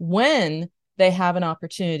when they have an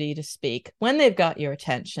opportunity to speak, when they've got your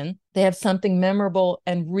attention, they have something memorable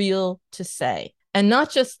and real to say. And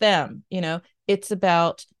not just them, it's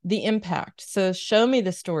about the impact. So show me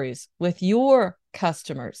the stories with your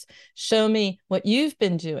customers. Show me what you've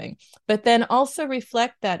been doing, but then also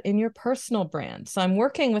reflect that in your personal brand. So I'm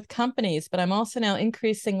working with companies, but I'm also now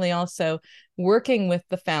increasingly also working with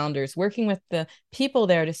the founders, working with the people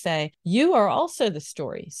there to say, you are also the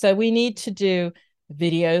story. So we need to do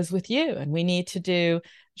videos with you, and we need to do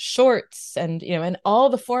shorts and, and all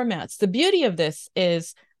the formats. The beauty of this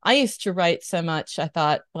is I used to write so much. I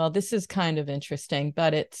thought, well, this is kind of interesting,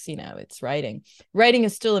 but it's, it's writing. Writing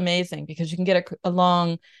is still amazing because you can get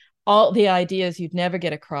along all the ideas you'd never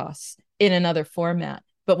get across in another format.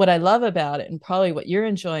 But what I love about it, and probably what you're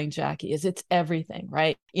enjoying, Jackie, is it's everything,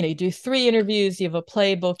 right? You do 3 interviews, you have a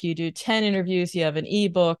playbook, you do 10 interviews, you have an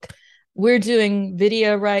ebook. We're doing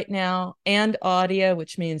video right now and audio,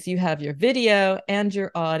 which means you have your video and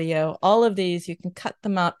your audio. All of these, you can cut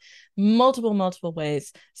them up multiple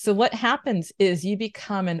ways. So what happens is you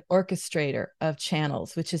become an orchestrator of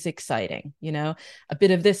channels, which is exciting. You know, a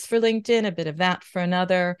bit of this for LinkedIn, a bit of that for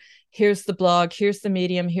another. Here's the blog, here's the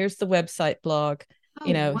Medium, here's the website blog. Oh,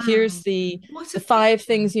 you know, wow. here's the 5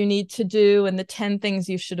 things you need to do and the 10 things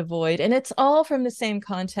you should avoid. And it's all from the same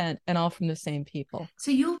content and all from the same people. So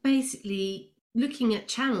you're basically looking at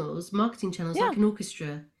channels, marketing channels, like an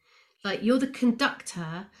orchestra. Like you're the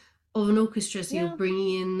conductor of an orchestra. So you're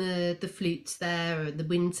bringing in the flutes there, or the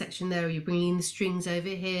wind section there, or you're bringing in the strings over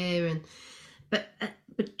here, but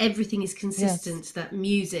everything is consistent. Yes. That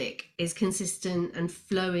music is consistent and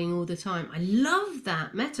flowing all the time. I love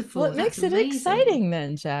that metaphor. Well, it makes it exciting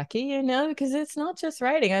then, Jackie, you know, because it's not just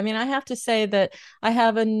writing. I mean, I have to say that I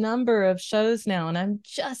have a number of shows now, and I'm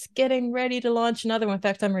just getting ready to launch another one. In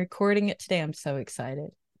fact, I'm recording it today. I'm so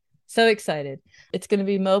excited. So excited. It's going to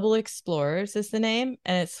be Mobile Explorers is the name,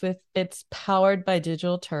 and it's powered by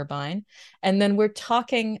Digital Turbine. And then we're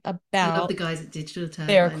talking about, I love the guys at Digital Turbine.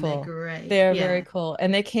 They're cool. They're great. They're very cool.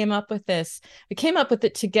 And they came up with this. We came up with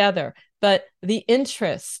it together, but the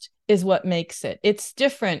interest is what makes it. It's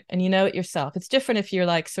different, and you know it yourself. It's different if you're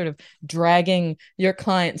like sort of dragging your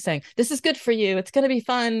client saying, this is good for you, it's going to be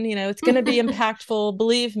fun, you know, it's going to be impactful,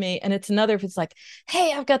 believe me. And it's another if it's like,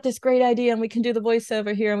 hey, I've got this great idea and we can do the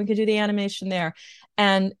voiceover here and we can do the animation there.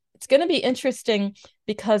 And it's going to be interesting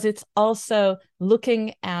because it's also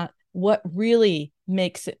looking at what really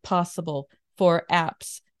makes it possible for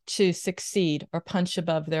apps to succeed or punch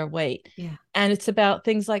above their weight. Yeah. And it's about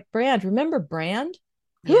things like brand. Remember brand?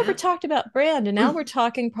 Whoever talked about brand? And now we're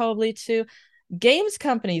talking probably to games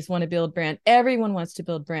companies want to build brand. Everyone wants to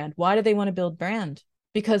build brand. Why do they want to build brand?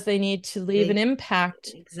 Because they need to leave an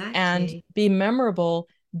impact and be memorable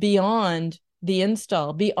beyond the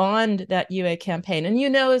install, beyond that UA campaign. And you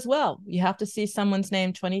know as well, you have to see someone's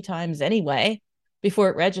name 20 times anyway before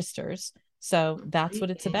it registers. So that's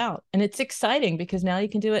what it's about. And it's exciting because now you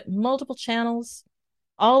can do it multiple channels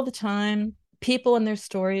all the time. People and their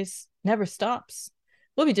stories never stops.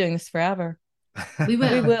 We'll be doing this forever. We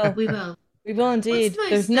will. We will. We will. We will indeed.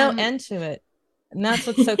 There's no end to it. And that's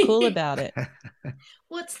what's so cool about it.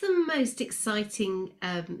 What's the most exciting?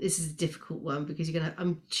 This is a difficult one because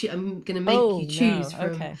I'm gonna make you choose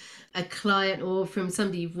from a client or from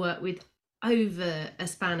somebody you've worked with over a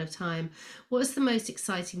span of time. What's the most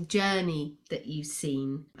exciting journey that you've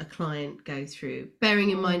seen a client go through, bearing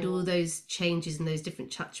in mind all those changes and those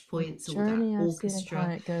different touch points, all that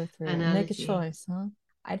orchestra go through analogy. Make a choice, huh?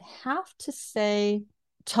 I'd have to say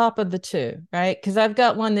top of the two, right? Because I've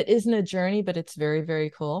got one that isn't a journey, but it's very,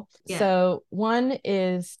 very cool. Yeah. So one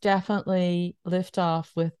is definitely lift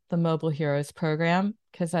off with the Mobile Heroes program,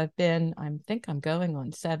 because I think I'm going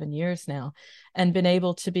on 7 years now, and been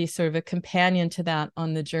able to be sort of a companion to that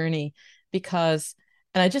on the journey. Because,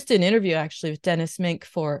 and I just did an interview actually with Dennis Mink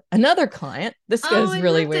for another client. This goes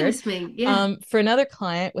really weird. Dennis Mink, yeah. For another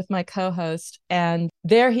client with my co-host, and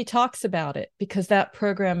there he talks about it because that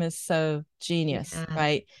program is so genius,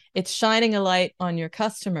 right? It's shining a light on your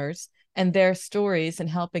customers and their stories and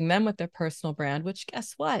helping them with their personal brand, which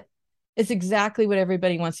guess what? Is exactly what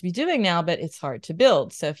everybody wants to be doing now, but it's hard to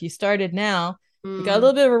build. So if you started now, you got a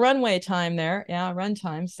little bit of a runway time there. Yeah, run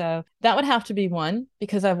time. So that would have to be one,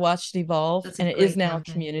 because I've watched it evolve and it is now a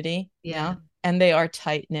community. Yeah. And they are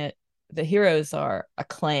tight knit. The heroes are a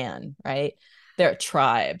clan, right? They're a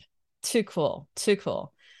tribe. Too cool. Too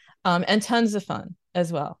cool. And tons of fun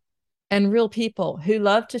as well. And real people who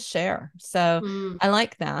love to share. So I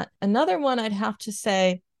like that. Another one I'd have to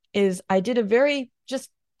say is I did a very just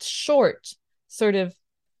short sort of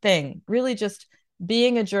thing, really just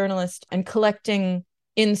being a journalist and collecting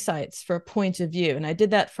insights for a point of view. And I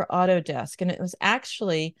did that for Autodesk. And it was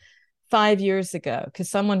actually 5 years ago, because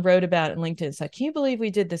someone wrote about it on LinkedIn. It's like, can you believe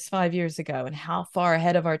we did this 5 years ago? And how far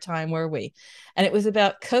ahead of our time were we? And it was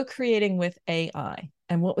about co-creating with AI.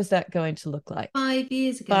 And what was that going to look like? 5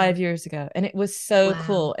 years ago. 5 years ago. And it was so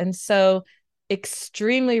cool and so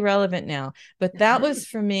extremely relevant now. But that was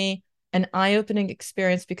for me an eye-opening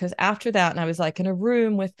experience, because after that, and I was like in a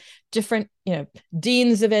room with different,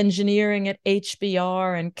 deans of engineering at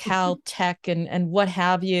HBR and Caltech and what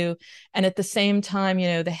have you. And at the same time,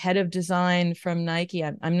 the head of design from Nike.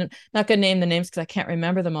 I'm not going to name the names because I can't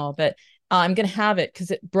remember them all, but I'm going to have it because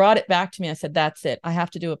it brought it back to me. I said, that's it. I have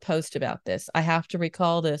to do a post about this. I have to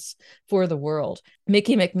recall this for the world.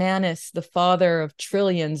 Mickey McManus, the father of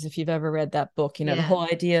trillions, if you've ever read that book, the whole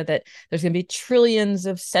idea that there's going to be trillions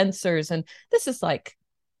of sensors. And this is like,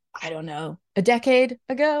 I don't know, a decade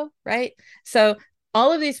ago, right? So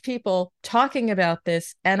all of these people talking about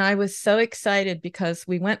this. And I was so excited because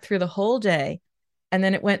we went through the whole day. And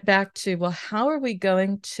then it went back to, well, how are we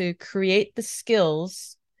going to create the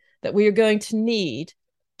skills that we are going to need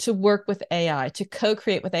to work with AI, to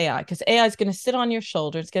co-create with AI? Because AI is going to sit on your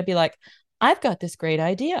shoulder. It's going to be like, I've got this great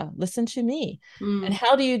idea. Listen to me. And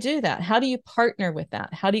how do you do that? How do you partner with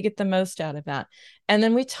that? How do you get the most out of that? And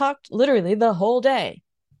then we talked literally the whole day,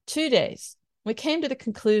 2 days. We came to the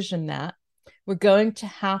conclusion that we're going to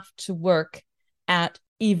have to work at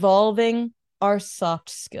evolving our soft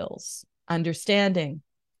skills, understanding,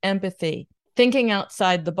 empathy, thinking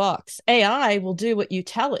outside the box. AI will do what you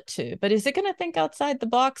tell it to, but is it going to think outside the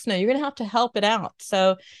box? No, you're going to have to help it out.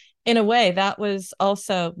 So in a way, that was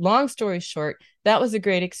also, long story short, that was a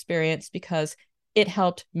great experience because it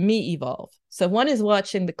helped me evolve. So one is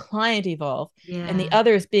watching the client evolve, and the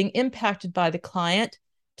other is being impacted by the client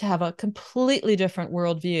to have a completely different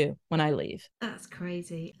worldview when I leave. That's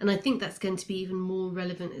crazy. And I think that's going to be even more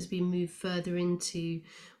relevant as we move further into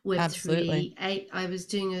Web3. Absolutely. I was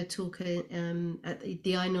doing a talk at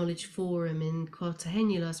the iKnowledge Forum in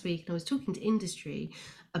Cartagena last week, and I was talking to industry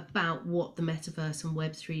about what the metaverse and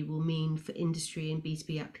Web3 will mean for industry and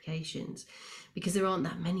B2B applications, because there aren't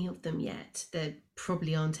that many of them yet. There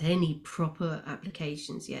probably aren't any proper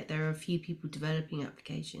applications yet. There are a few people developing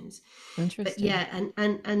applications. Interesting. But yeah,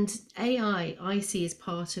 and AI I see as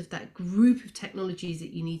part of that group of technologies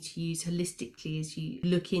that you need to use holistically as you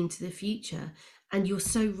look into the future. And you're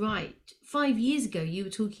so right. 5 years ago, you were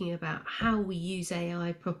talking about how we use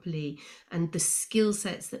AI properly and the skill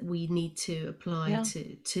sets that we need to apply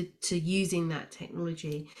to using that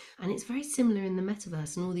technology. And it's very similar in the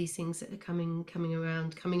metaverse and all these things that are coming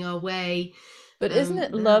around, coming our way. But isn't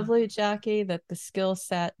it lovely, Jackie, that the skill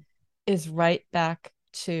set is right back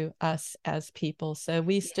to us as people? So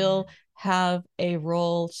we still have a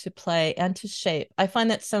role to play and to shape. I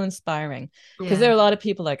find that so inspiring, because there are a lot of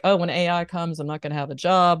people like, oh, when AI comes, I'm not going to have a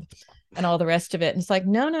job and all the rest of it. And it's like,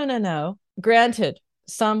 no. Granted,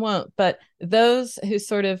 some won't, but those who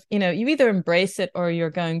sort of, you either embrace it or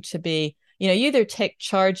you're going to be, you either take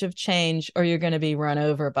charge of change or you're going to be run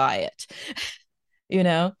over by it.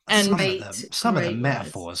 And some of the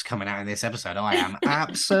metaphors coming out in this episode, I am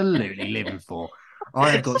absolutely living for.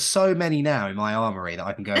 I have got so many now in my armory that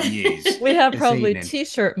I can go and use. We have probably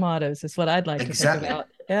t-shirt mottos is what I'd like to think about.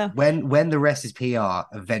 Yeah. When the rest is PR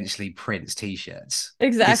eventually prints t-shirts.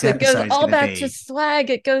 Exactly. It goes all back to swag.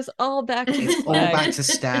 It goes all back to it's swag. all back to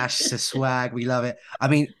stash, to swag. We love it. I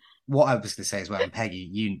mean, what I was going to say as well, and Peggy,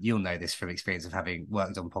 you'll know this from experience of having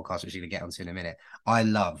worked on podcasts, which you're going to get onto in a minute. I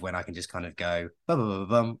love when I can just kind of go bum, bum, bum,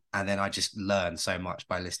 bum, and then I just learn so much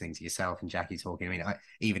by listening to yourself and Jackie talking. I mean,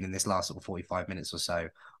 even in this last sort of 45 minutes or so,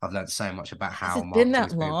 I've learned so much about how marketing been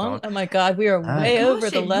that long. Oh my God, we are way over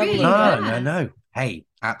the level. Really no. Hey,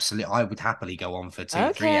 absolutely. I would happily go on for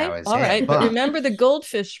 2-3 hours. All right. But remember the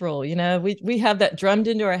goldfish rule. We have that drummed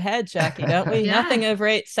into our head, Jackie, don't we? Nothing over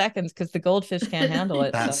 8 seconds because the goldfish can't handle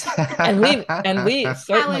it. So. and we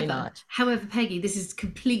certainly not. However, Peggy, this is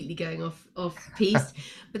completely going off piece,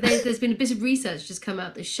 but there's been a bit of research just come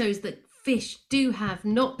out that shows that fish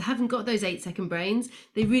haven't got those 8-second brains.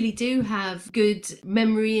 They really do have good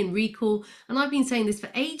memory and recall. And I've been saying this for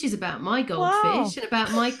ages about my goldfish and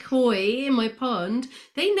about my koi in my pond.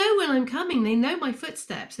 They know when I'm coming. They know my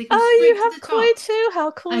footsteps. They can you have koi too?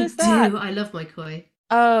 How cool is that? I do. I love my koi.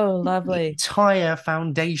 Oh, lovely. The entire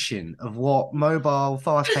foundation of what mobile,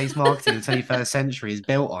 fast-paced marketing in the 21st century is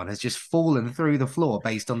built on has just fallen through the floor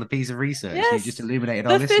based on the piece of research you just illuminated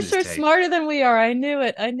our listeners. The fish are smarter than we are. I knew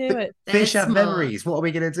it. Fish have memories. What are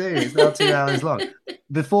we going to do? It's now 2 hours long.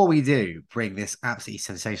 Before we do bring this absolutely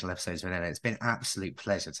sensational episode to an end, it's been an absolute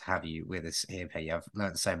pleasure to have you with us here, Peggy. I've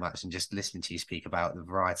learned so much, and just listening to you speak about the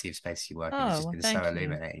variety of spaces you work in has just been so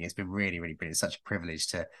illuminating. It's been really, really brilliant. It's such a privilege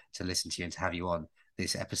to listen to you and to have you on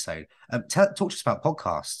this episode. Talk to us about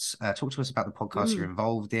podcasts. Talk to us about the podcasts you're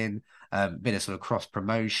involved in. Bit of sort of cross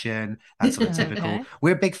promotion, that sort of typical. Okay.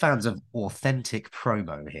 We're big fans of authentic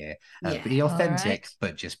promo here. Be authentic,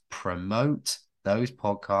 but just promote those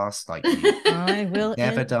podcasts like I will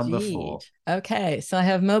never done before. Okay, so I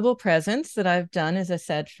have mobile presence that I've done, as I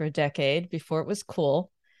said, for a decade before it was cool.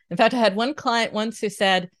 In fact, I had one client once who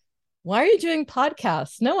said, "Why are you doing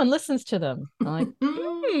podcasts? No one listens to them." I'm like,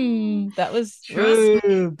 That was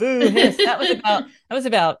Trust boo hiss. That was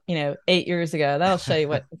about 8 years ago. That'll show you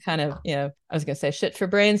what kind of I was gonna say shit for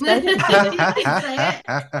brains, but I didn't say it.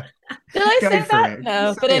 Did I say that?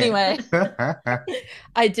 No, but anyway,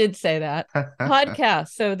 I did say that. Podcast.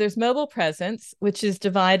 So there's mobile presence, which is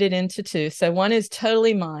divided into two. So one is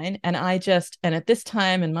totally mine, and and at this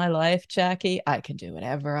time in my life, Jackie, I can do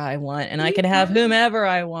whatever I want, and I can have whomever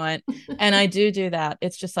I want, and I do that.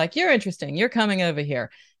 It's just like, you're interesting, you're coming over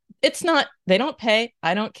here. It's not, they don't pay.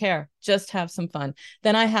 I don't care. Just have some fun.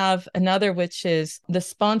 Then I have another, which is the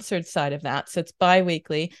sponsored side of that. So it's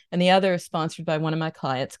bi-weekly. And the other is sponsored by one of my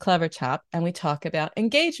clients, Clever Chap. And we talk about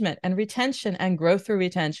engagement and retention and growth through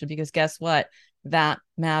retention, because guess what? That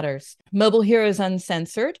matters. Mobile Heroes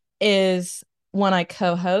Uncensored is one I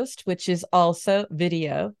co-host, which is also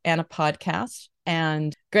video and a podcast,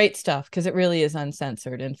 and great stuff because it really is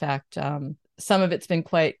uncensored. In fact, some of it's been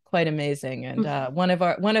quite amazing. And one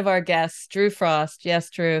of our guests, Drew Frost, yes,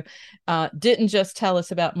 Drew, didn't just tell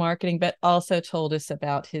us about marketing, but also told us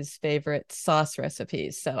about his favorite sauce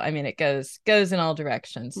recipes. So I mean, it goes in all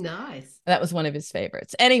directions. Nice. That was one of his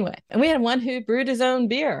favorites. Anyway, and we had one who brewed his own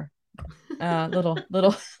beer.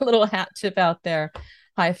 Little hat tip out there.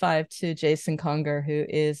 High five to Jason Conger, who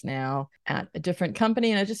is now at a different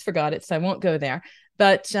company, and I just forgot it, so I won't go there.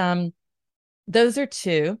 But those are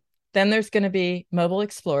two. Then there's going to be Mobile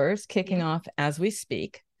Explorers kicking off as we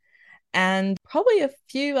speak, and probably a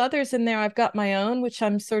few others in there. I've got my own, which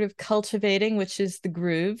I'm sort of cultivating, which is the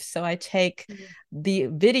Groove. So I take the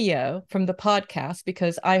video from the podcast,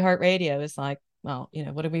 because iHeartRadio is like, well,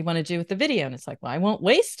 what do we want to do with the video? And it's like, well, I won't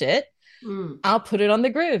waste it. I'll put it on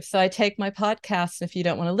the Groove. So I take my podcasts. If you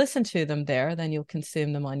don't want to listen to them there, then you'll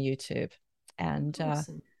consume them on YouTube. And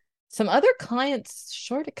awesome. Some other clients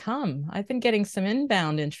sure to come. I've been getting some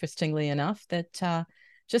inbound, interestingly enough, that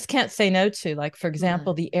just can't say no to. Like, for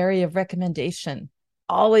example, the area of recommendation.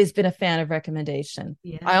 Always been a fan of recommendation.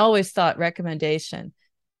 Yeah. I always thought recommendation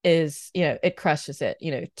is, it crushes it.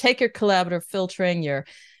 Take your collaborative filtering, your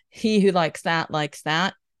he who likes that,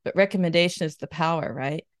 but recommendation is the power,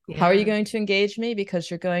 right? Yeah. How are you going to engage me? Because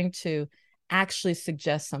you're going to actually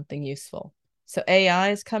suggest something useful. So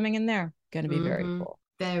AI is coming in there. Going to be very cool.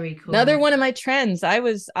 Very cool. Another one of my trends. I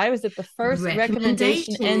was at the first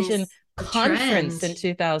recommendation engine conference in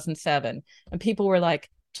 2007, and people were like,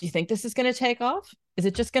 "Do you think this is going to take off? Is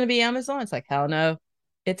it just going to be Amazon?" It's like, hell no,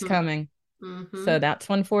 it's coming. So that's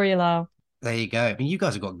one for you, Lau. There you go. I mean, you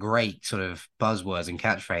guys have got great sort of buzzwords and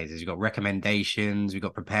catchphrases. You've got recommendations, you've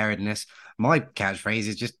got preparedness. My catchphrase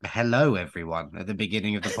is just "hello, everyone" at the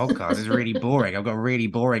beginning of the podcast. It's really boring. I've got a really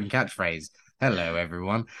boring catchphrase. Hello,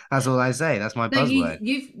 everyone. That's all I say. That's my buzzword.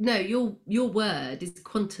 Your word is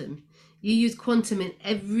quantum. You use quantum in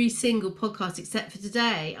every single podcast except for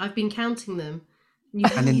today. I've been counting them. You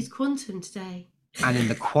used quantum today. And in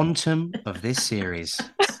the quantum of this series.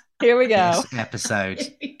 Here we go. This episode.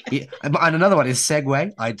 And another one is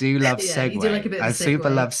segue. I do love segue. You do like a bit of I segue.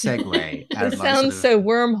 Super love segue. It sounds so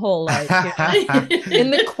wormhole-like.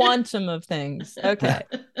 In the quantum of things. Okay.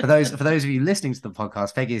 For those of you listening to the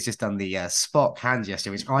podcast, Peggy has just done the Spock hand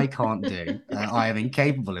gesture, which I can't do. I am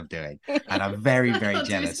incapable of doing, and I'm very, very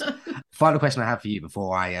jealous. Final question I have for you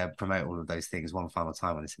before I promote all of those things one final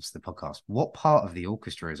time on this episode of the podcast. What part of the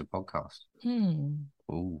orchestra is a podcast?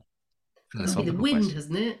 Ooh. It'll be the wind,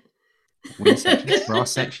 hasn't it? Wind section,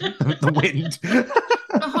 brass section, the wind. The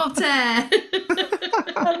hot air.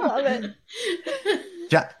 I love it.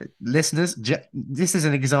 Listeners, this is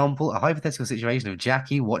an example, a hypothetical situation of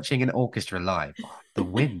Jackie watching an orchestra live. The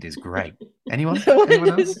wind is great. Anyone else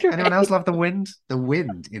love the wind? The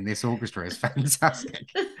wind in this orchestra is fantastic.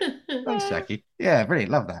 Thanks, Jackie. Yeah,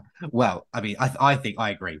 brilliant. Love that. Well, I mean, I think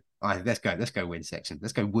I agree. Let's go wind section.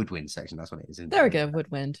 Let's go woodwind section. That's what it is. There we go,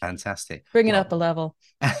 woodwind. Fantastic. Bring it up a level.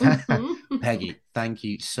 Peggy, thank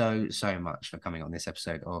you so much for coming on this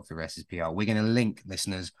episode of The Rest is PR. We're going to link,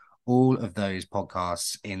 listeners, all of those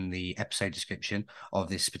podcasts in the episode description of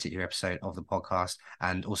this particular episode of the podcast.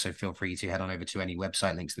 And also feel free to head on over to any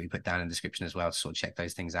website links that we put down in the description as well to sort of check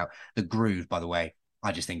those things out. The Groove, by the way,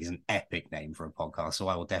 I just think is an epic name for a podcast. So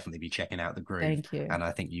I will definitely be checking out the Groove. Thank you. And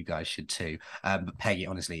I think you guys should too. But Peggy,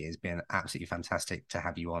 honestly, it's been absolutely fantastic to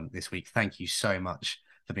have you on this week. Thank you so much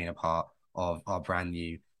for being a part of our brand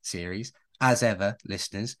new series. As ever,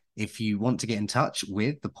 listeners, if you want to get in touch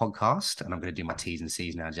with the podcast, and I'm going to do my T's and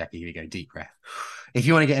C's now, Jackie, here we go, deep breath. If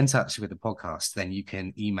you want to get in touch with the podcast, then you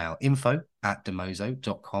can email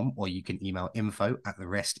info@demozo.com, or you can email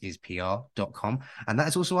info@therestispr.com. And that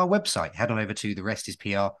is also our website. Head on over to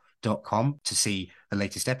therestispr.com demozo.com to see the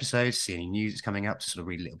latest episodes, see any news that's coming up, to sort of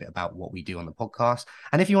read a little bit about what we do on the podcast.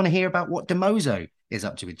 And if you want to hear about what Demozo is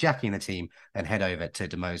up to with Jackie and the team, then head over to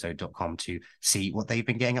demozo.com to see what they've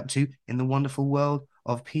been getting up to in the wonderful world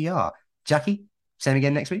of PR. Jackie, same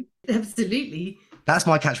again next week? Absolutely. That's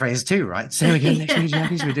my catchphrase too, right? Same again next week,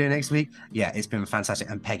 Jackie. So we're doing next week. Yeah, it's been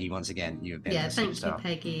fantastic. And Peggy, once again, you've been thank you,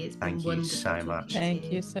 Peggy. It's been wonderful. Thank you so much.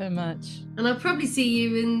 Thank you so much. And I'll probably see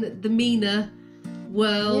you in the MENA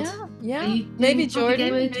world. Yeah. Maybe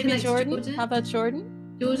Jordan. Maybe Jordan. How about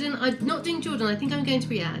Jordan? Jordan. I'm not doing Jordan. I think I'm going to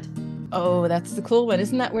Riyadh. Oh, that's the cool one.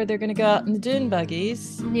 Isn't that where they're going to go out in the dune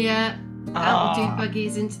buggies? Yeah. Out in dune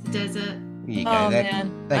buggies into the desert. There you go.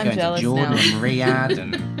 They're going to Jordan and Riyadh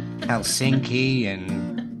and Helsinki,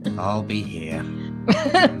 and I'll be here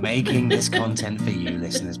making this content for you,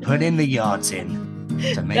 listeners. Put in the yards in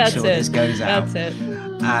to make sure this goes out. That's it.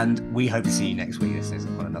 And we hope to see you next week, listeners,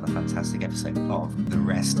 on another fantastic episode of The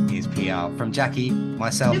Rest is PR. From Jackie,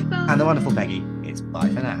 myself, and the wonderful Peggy, it's bye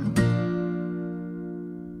for now.